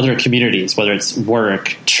experience other communities, whether it's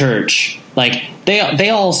work, church, Like they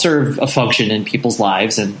all serve a function in people's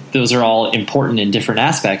lives, and those are all important in different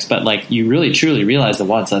aspects. But like you really truly realize the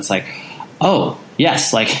ones that's like, oh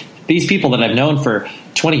yes, like these people that I've known for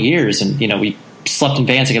 20 years, and we slept in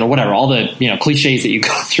bands together, whatever, all the cliches that you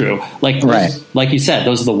go through. Like like you said,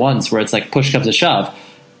 those are the ones where it's like push comes to shove,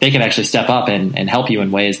 they can actually step up and help you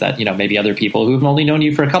in ways that maybe other people who've only known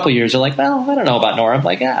you for a couple of years are like, well, I don't know about Norm.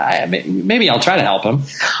 Like, maybe I'll try to help him.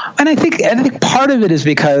 And I think part of it is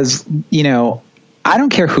because I don't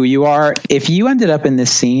care who you are. If you ended up in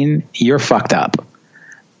this scene, you're fucked up.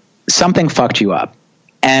 Something fucked you up.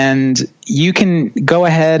 And you can go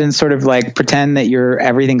ahead and sort of like pretend that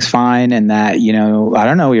everything's fine and that, I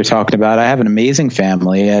don't know what you're talking about. I have an amazing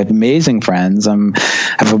family. I have amazing friends. I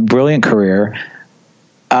have a brilliant career.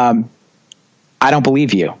 I don't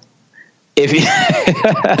believe you. If you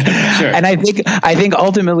sure. And I think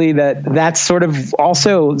ultimately that's sort of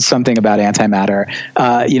also something about antimatter.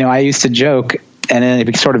 I used to joke, and then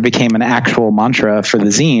it sort of became an actual mantra for the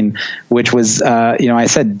zine, which was, I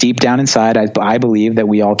said deep down inside, I believe that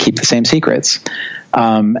we all keep the same secrets.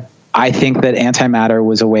 I think that antimatter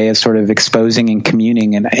was a way of sort of exposing and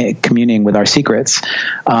communing with our secrets,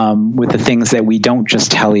 with the things that we don't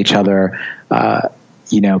just tell each other,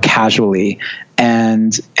 casually,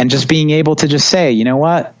 and just being able to just say, you know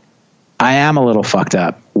what, I am a little fucked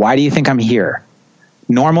up. Why do you think I'm here?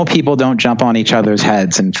 Normal people don't jump on each other's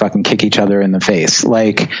heads and fucking kick each other in the face.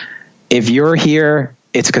 Like, if you're here,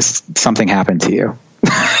 it's because something happened to you.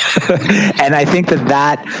 And I think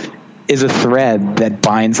that is a thread that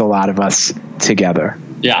binds a lot of us together.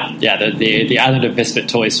 Yeah. The Island of Misfit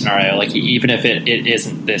Toys scenario, like even if it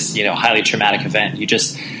isn't this, highly traumatic event,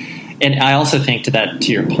 and I also think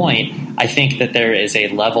to your point, I think that there is a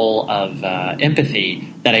level of empathy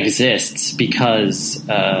that exists because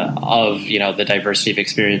of the diversity of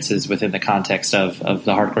experiences within the context of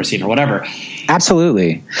the hardcore scene or whatever.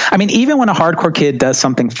 Absolutely. I mean, even when a hardcore kid does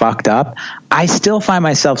something fucked up, I still find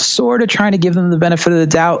myself sort of trying to give them the benefit of the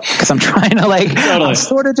doubt, because I'm trying to I'm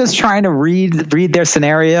sort of just trying to read their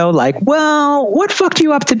scenario. Like, well, what fucked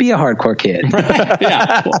you up to be a hardcore kid?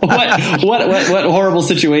 Yeah. What horrible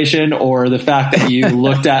situation, or the fact that you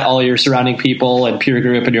looked at all your surrounding people and peer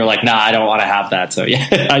group and you're like, nah, I don't want to have that. So yeah,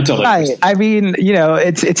 I totally understand. I mean,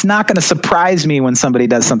 it's not going to surprise me when somebody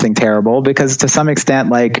does something terrible, because to some extent,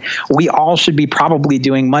 like, we all should be probably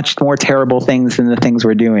doing much more terrible things than the things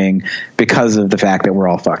we're doing because of the fact that we're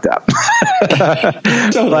all fucked up.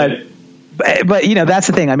 Totally. But that's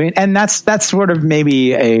the thing. I mean, and that's sort of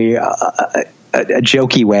maybe a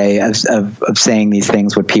jokey way of saying these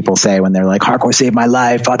things, what people say when they're like, hardcore saved my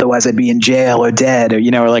life, otherwise I'd be in jail or dead,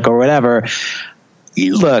 or whatever.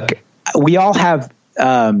 Look, we all have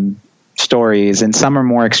stories, and some are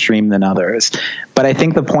more extreme than others. But I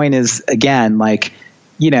think the point is, again, like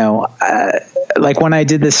when I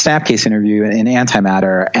did this Snapcase interview in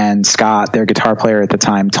Antimatter, and Scott, their guitar player at the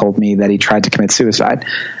time, told me that he tried to commit suicide,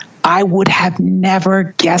 I would have never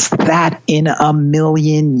guessed that in a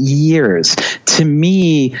million years. To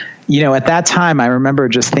me, at that time, I remember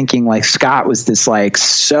just thinking, like, Scott was this, like,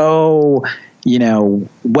 so,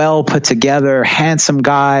 well put together, handsome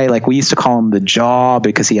guy. Like, we used to call him the Jaw,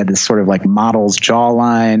 because he had this sort of like model's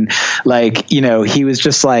jawline. Like, he was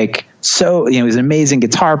just like, so, he was an amazing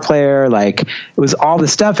guitar player. Like, it was all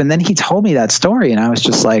this stuff. And then he told me that story, and I was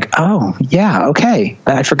just like, oh yeah, okay,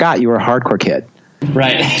 I forgot you were a hardcore kid.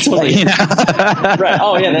 Right. Totally. Right.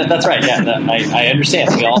 Oh yeah, that's right. Yeah, I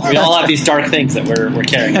understand. We all have these dark things that we're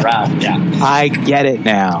carrying around. Yeah. I get it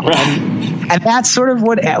now. Right. And that's sort of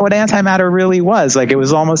what antimatter really was. Like, it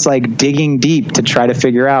was almost like digging deep to try to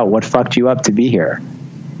figure out what fucked you up to be here.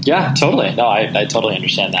 Yeah, totally. No, I totally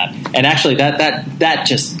understand that. And actually, that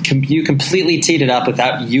just you completely teed it up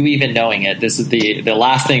without you even knowing it. This is the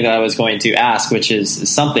last thing that I was going to ask, which is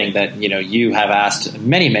something that you have asked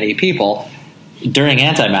many people during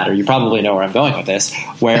Antimatter. You probably know where I'm going with this.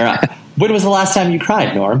 Where when was the last time you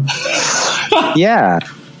cried, Norm? Yeah.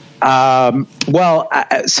 Well,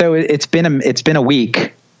 so it's been a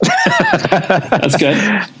week. That's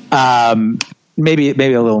good. Maybe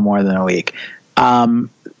a little more than a week.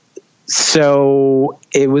 So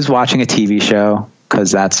it was watching a TV show,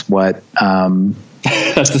 because that's what.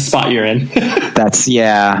 That's the spot you're in.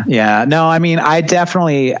 Yeah. No, I mean, I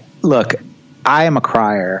definitely look. I am a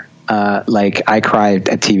crier. Like, I cry at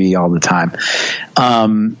TV all the time.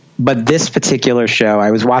 But this particular show,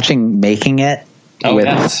 I was watching Making It with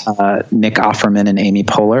Nick Offerman and Amy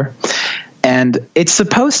Poehler. And it's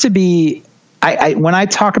supposed to be, when I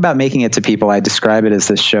talk about Making It to people, I describe it as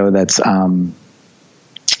this show that's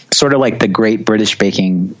sort of like the Great British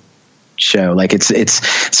Baking Show. Like,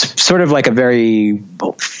 it's sort of like a very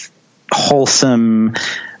wholesome,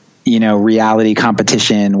 reality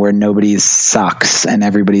competition where nobody sucks and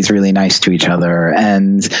everybody's really nice to each other.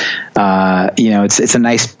 And, it's a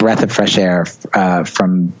nice breath of fresh air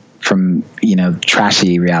from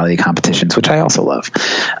trashy reality competitions, which I also love.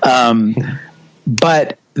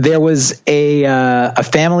 But there was a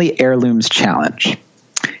family heirlooms challenge,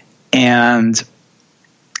 and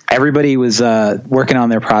everybody was working on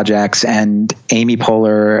their projects, and Amy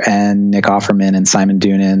Poehler and Nick Offerman and Simon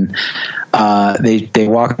Doonan, they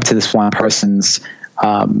walk up to this one person's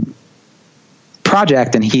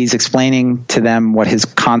project, and he's explaining to them what his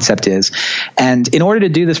concept is. And in order to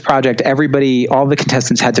do this project, all the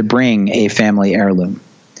contestants had to bring a family heirloom.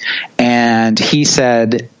 And he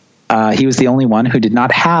said he was the only one who did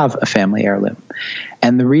not have a family heirloom.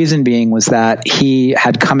 And the reason being was that he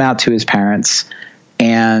had come out to his parents,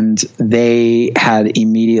 and they had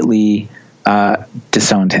immediately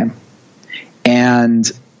disowned him.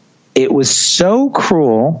 And it was so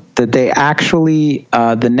cruel that they actually,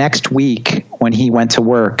 the next week when he went to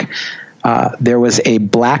work, there was a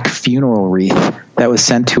black funeral wreath that was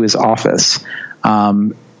sent to his office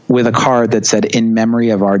with a card that said, "In memory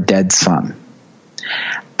of our dead son."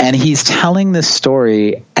 And he's telling this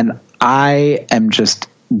story, and I am just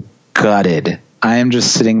gutted. I am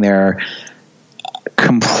just sitting there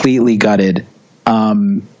completely gutted.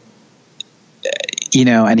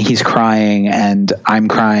 And he's crying and I'm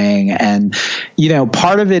crying. And,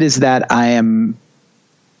 part of it is that I am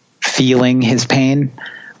feeling his pain.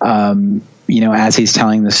 As he's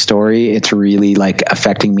telling the story, it's really like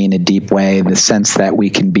affecting me in a deep way. The sense that we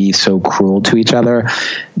can be so cruel to each other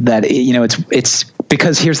that, it's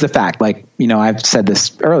because here's the fact, I've said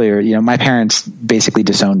this earlier, my parents basically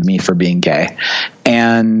disowned me for being gay,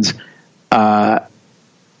 and,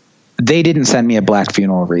 they didn't send me a black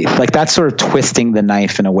funeral wreath. That's sort of twisting the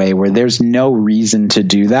knife in a way where there's no reason to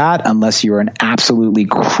do that unless you're an absolutely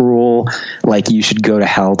cruel, you should go to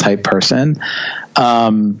hell type person.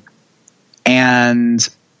 And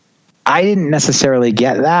I didn't necessarily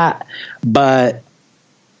get that, but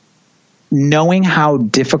knowing how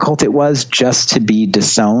difficult it was just to be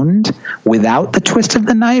disowned without the twist of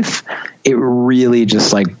the knife, it really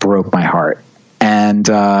just broke my heart. And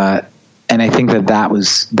I think that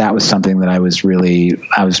was something that I was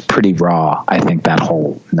pretty raw, I think, that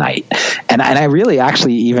whole night. And I really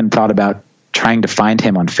actually even thought about trying to find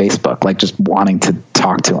him on Facebook, just wanting to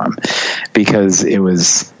talk to him, because it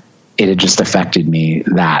had just affected me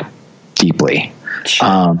that deeply.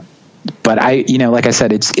 Sure. But like I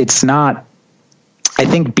said, it's not, I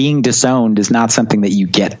think being disowned is not something that you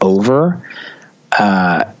get over.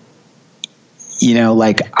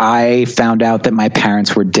 I found out that my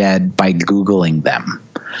parents were dead by Googling them.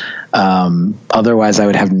 Otherwise I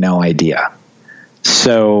would have no idea.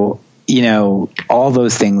 So, all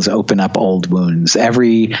those things open up old wounds.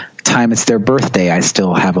 Every time it's their birthday, I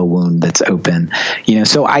still have a wound that's open,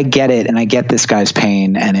 so I get it. And I get this guy's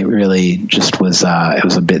pain, and it really just was, it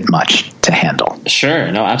was a bit much to handle.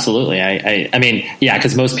 Sure. No, absolutely. I mean, yeah,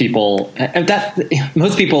 because most people, I'm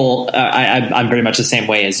very much the same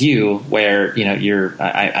way as you, where,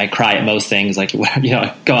 I cry at most things, I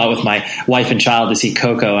go out with my wife and child to see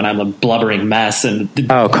Coco, and I'm a blubbering mess. And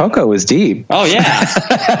Coco was deep. Oh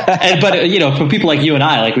yeah. But for people like you and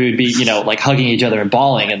I, we would be, hugging each other and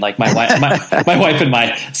bawling, and my wife and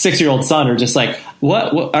my 6-year-old son are just like,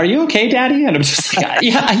 what are you okay, Daddy? And I'm just like,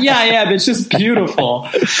 yeah. It's just beautiful.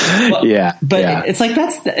 But it's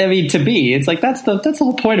to me, it's that's the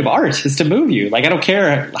whole point of art, is to move you. I don't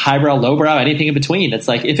care, highbrow, lowbrow, anything in between. It's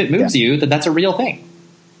if it moves you, then that's a real thing.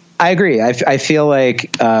 I agree. I feel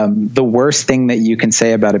like the worst thing that you can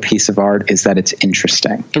say about a piece of art is that it's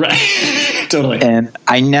interesting. Right. Totally. And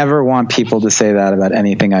I never want people to say that about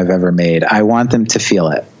anything I've ever made. I want them to feel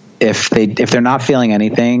it. If they're not feeling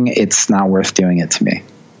anything, it's not worth doing it to me.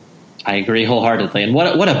 I agree wholeheartedly. And what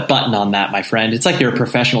a button on that, my friend. It's like you're a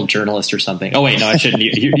professional journalist or something. Oh wait, no, I shouldn't.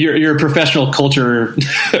 You're a professional culture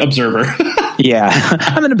observer. Yeah,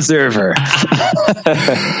 I'm an observer.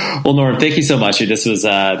 Well, Norm, thank you so much. This was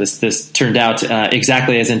this turned out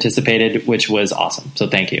exactly as anticipated, which was awesome. So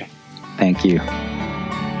thank you. Thank you.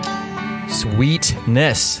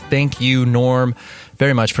 Sweetness. Thank you, Norm,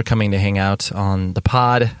 very much for coming to hang out on the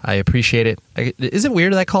pod. I appreciate it. Is it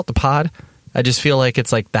weird that I call it the pod? I just feel like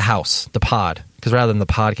it's the house, the pod, because rather than the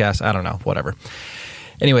podcast, I don't know, whatever.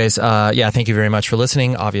 Anyways, thank you very much for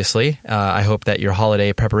listening, obviously. I hope that your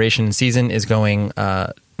holiday preparation season is going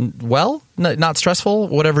well, not stressful,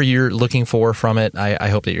 whatever you're looking for from it. I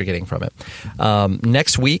hope that you're getting from it.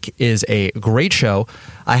 Next week is a great show.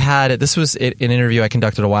 This was an interview I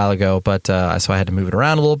conducted a while ago, but so I had to move it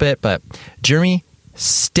around a little bit. But Jeremy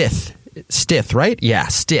Stith Stith, right? Yeah,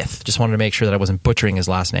 Stith. Just wanted to make sure that I wasn't butchering his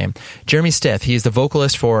last name. Jeremy Stith. He's the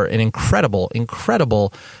vocalist for an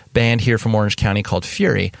incredible band here from Orange County called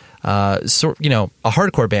Fury. A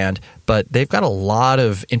hardcore band, but they've got a lot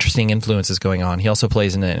of interesting influences going on. He also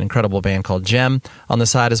plays in an incredible band called Gem on the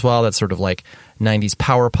side as well. That's sort of like 90s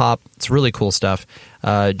power pop. It's really cool stuff.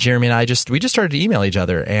 Jeremy and I just started to email each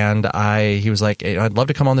other, and he was like, I'd love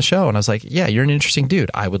to come on the show. And I was like, yeah, you're an interesting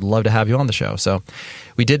dude. I would love to have you on the show. So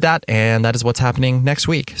we did that, and that is what's happening next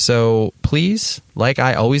week. So please, like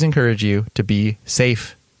I always encourage you, to be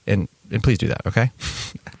safe, and please do that, okay?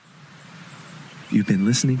 You've been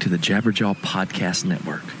listening to the Jabberjaw Podcast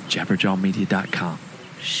Network, jabberjawmedia.com.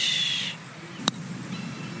 Shh.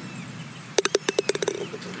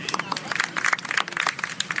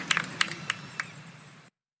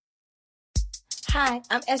 Hi,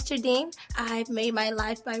 I'm Esther Dean. I've made my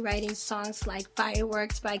life by writing songs like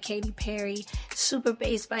Fireworks by Katy Perry, Super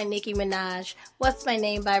Bass by Nicki Minaj, What's My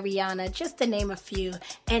Name by Rihanna, just to name a few.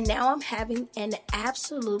 And now I'm having an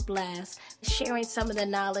absolute blast sharing some of the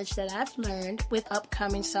knowledge that I've learned with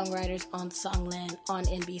upcoming songwriters on Songland on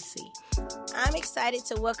NBC. I'm excited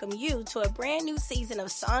to welcome you to a brand new season of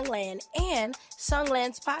Songland and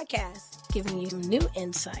Songland's podcast, giving you some new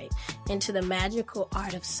insight into the magical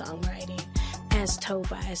art of songwriting, as told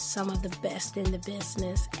by some of the best in the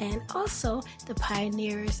business, and also the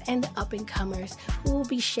pioneers and the up-and-comers who will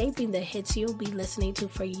be shaping the hits you'll be listening to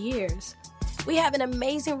for years. We have an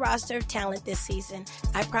amazing roster of talent this season.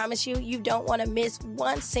 I promise you don't want to miss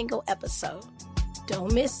one single episode.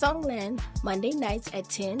 Don't miss Songland, Monday nights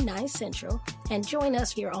at 9 Central, and join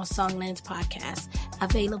us here on Songland's podcast,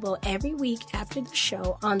 available every week after the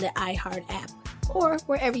show on the iHeart app or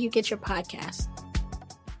wherever you get your podcasts.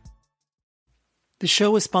 The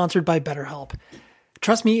show is sponsored by BetterHelp.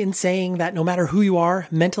 Trust me in saying that no matter who you are,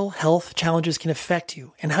 mental health challenges can affect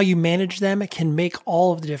you, and how you manage them can make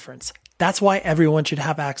all of the difference. That's why everyone should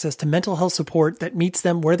have access to mental health support that meets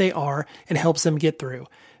them where they are and helps them get through.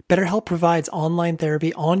 BetterHelp provides online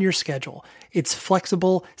therapy on your schedule. It's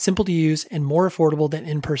flexible, simple to use, and more affordable than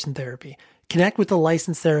in-person therapy. Connect with a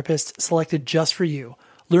licensed therapist selected just for you.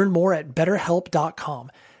 Learn more at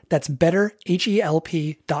betterhelp.com. That's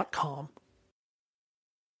betterhelp.com.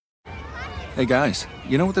 Hey guys,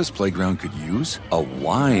 you know what this playground could use? A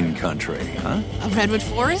wine country, huh? A redwood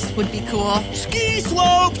forest would be cool. Ski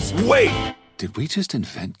slopes! Wait! Did we just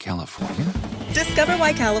invent California? Discover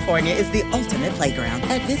why California is the ultimate playground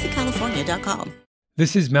at visitcalifornia.com.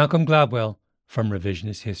 This is Malcolm Gladwell from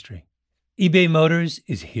Revisionist History. eBay Motors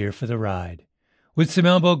is here for the ride. With some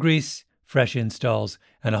elbow grease, fresh installs,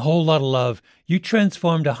 and a whole lot of love, you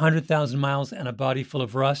transformed 100,000 miles and a body full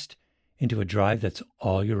of rust into a drive that's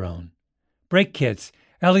all your own. Brake kits,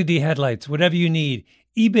 LED headlights, whatever you need,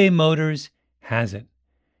 eBay Motors has it.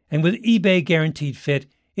 And with eBay Guaranteed Fit,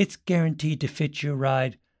 it's guaranteed to fit your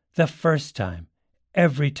ride the first time,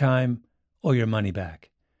 every time, or your money back.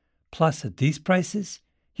 Plus, at these prices,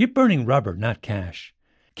 you're burning rubber, not cash.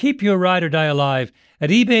 Keep your ride or die alive at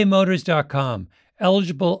ebaymotors.com.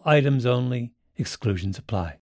 Eligible items only. Exclusions apply.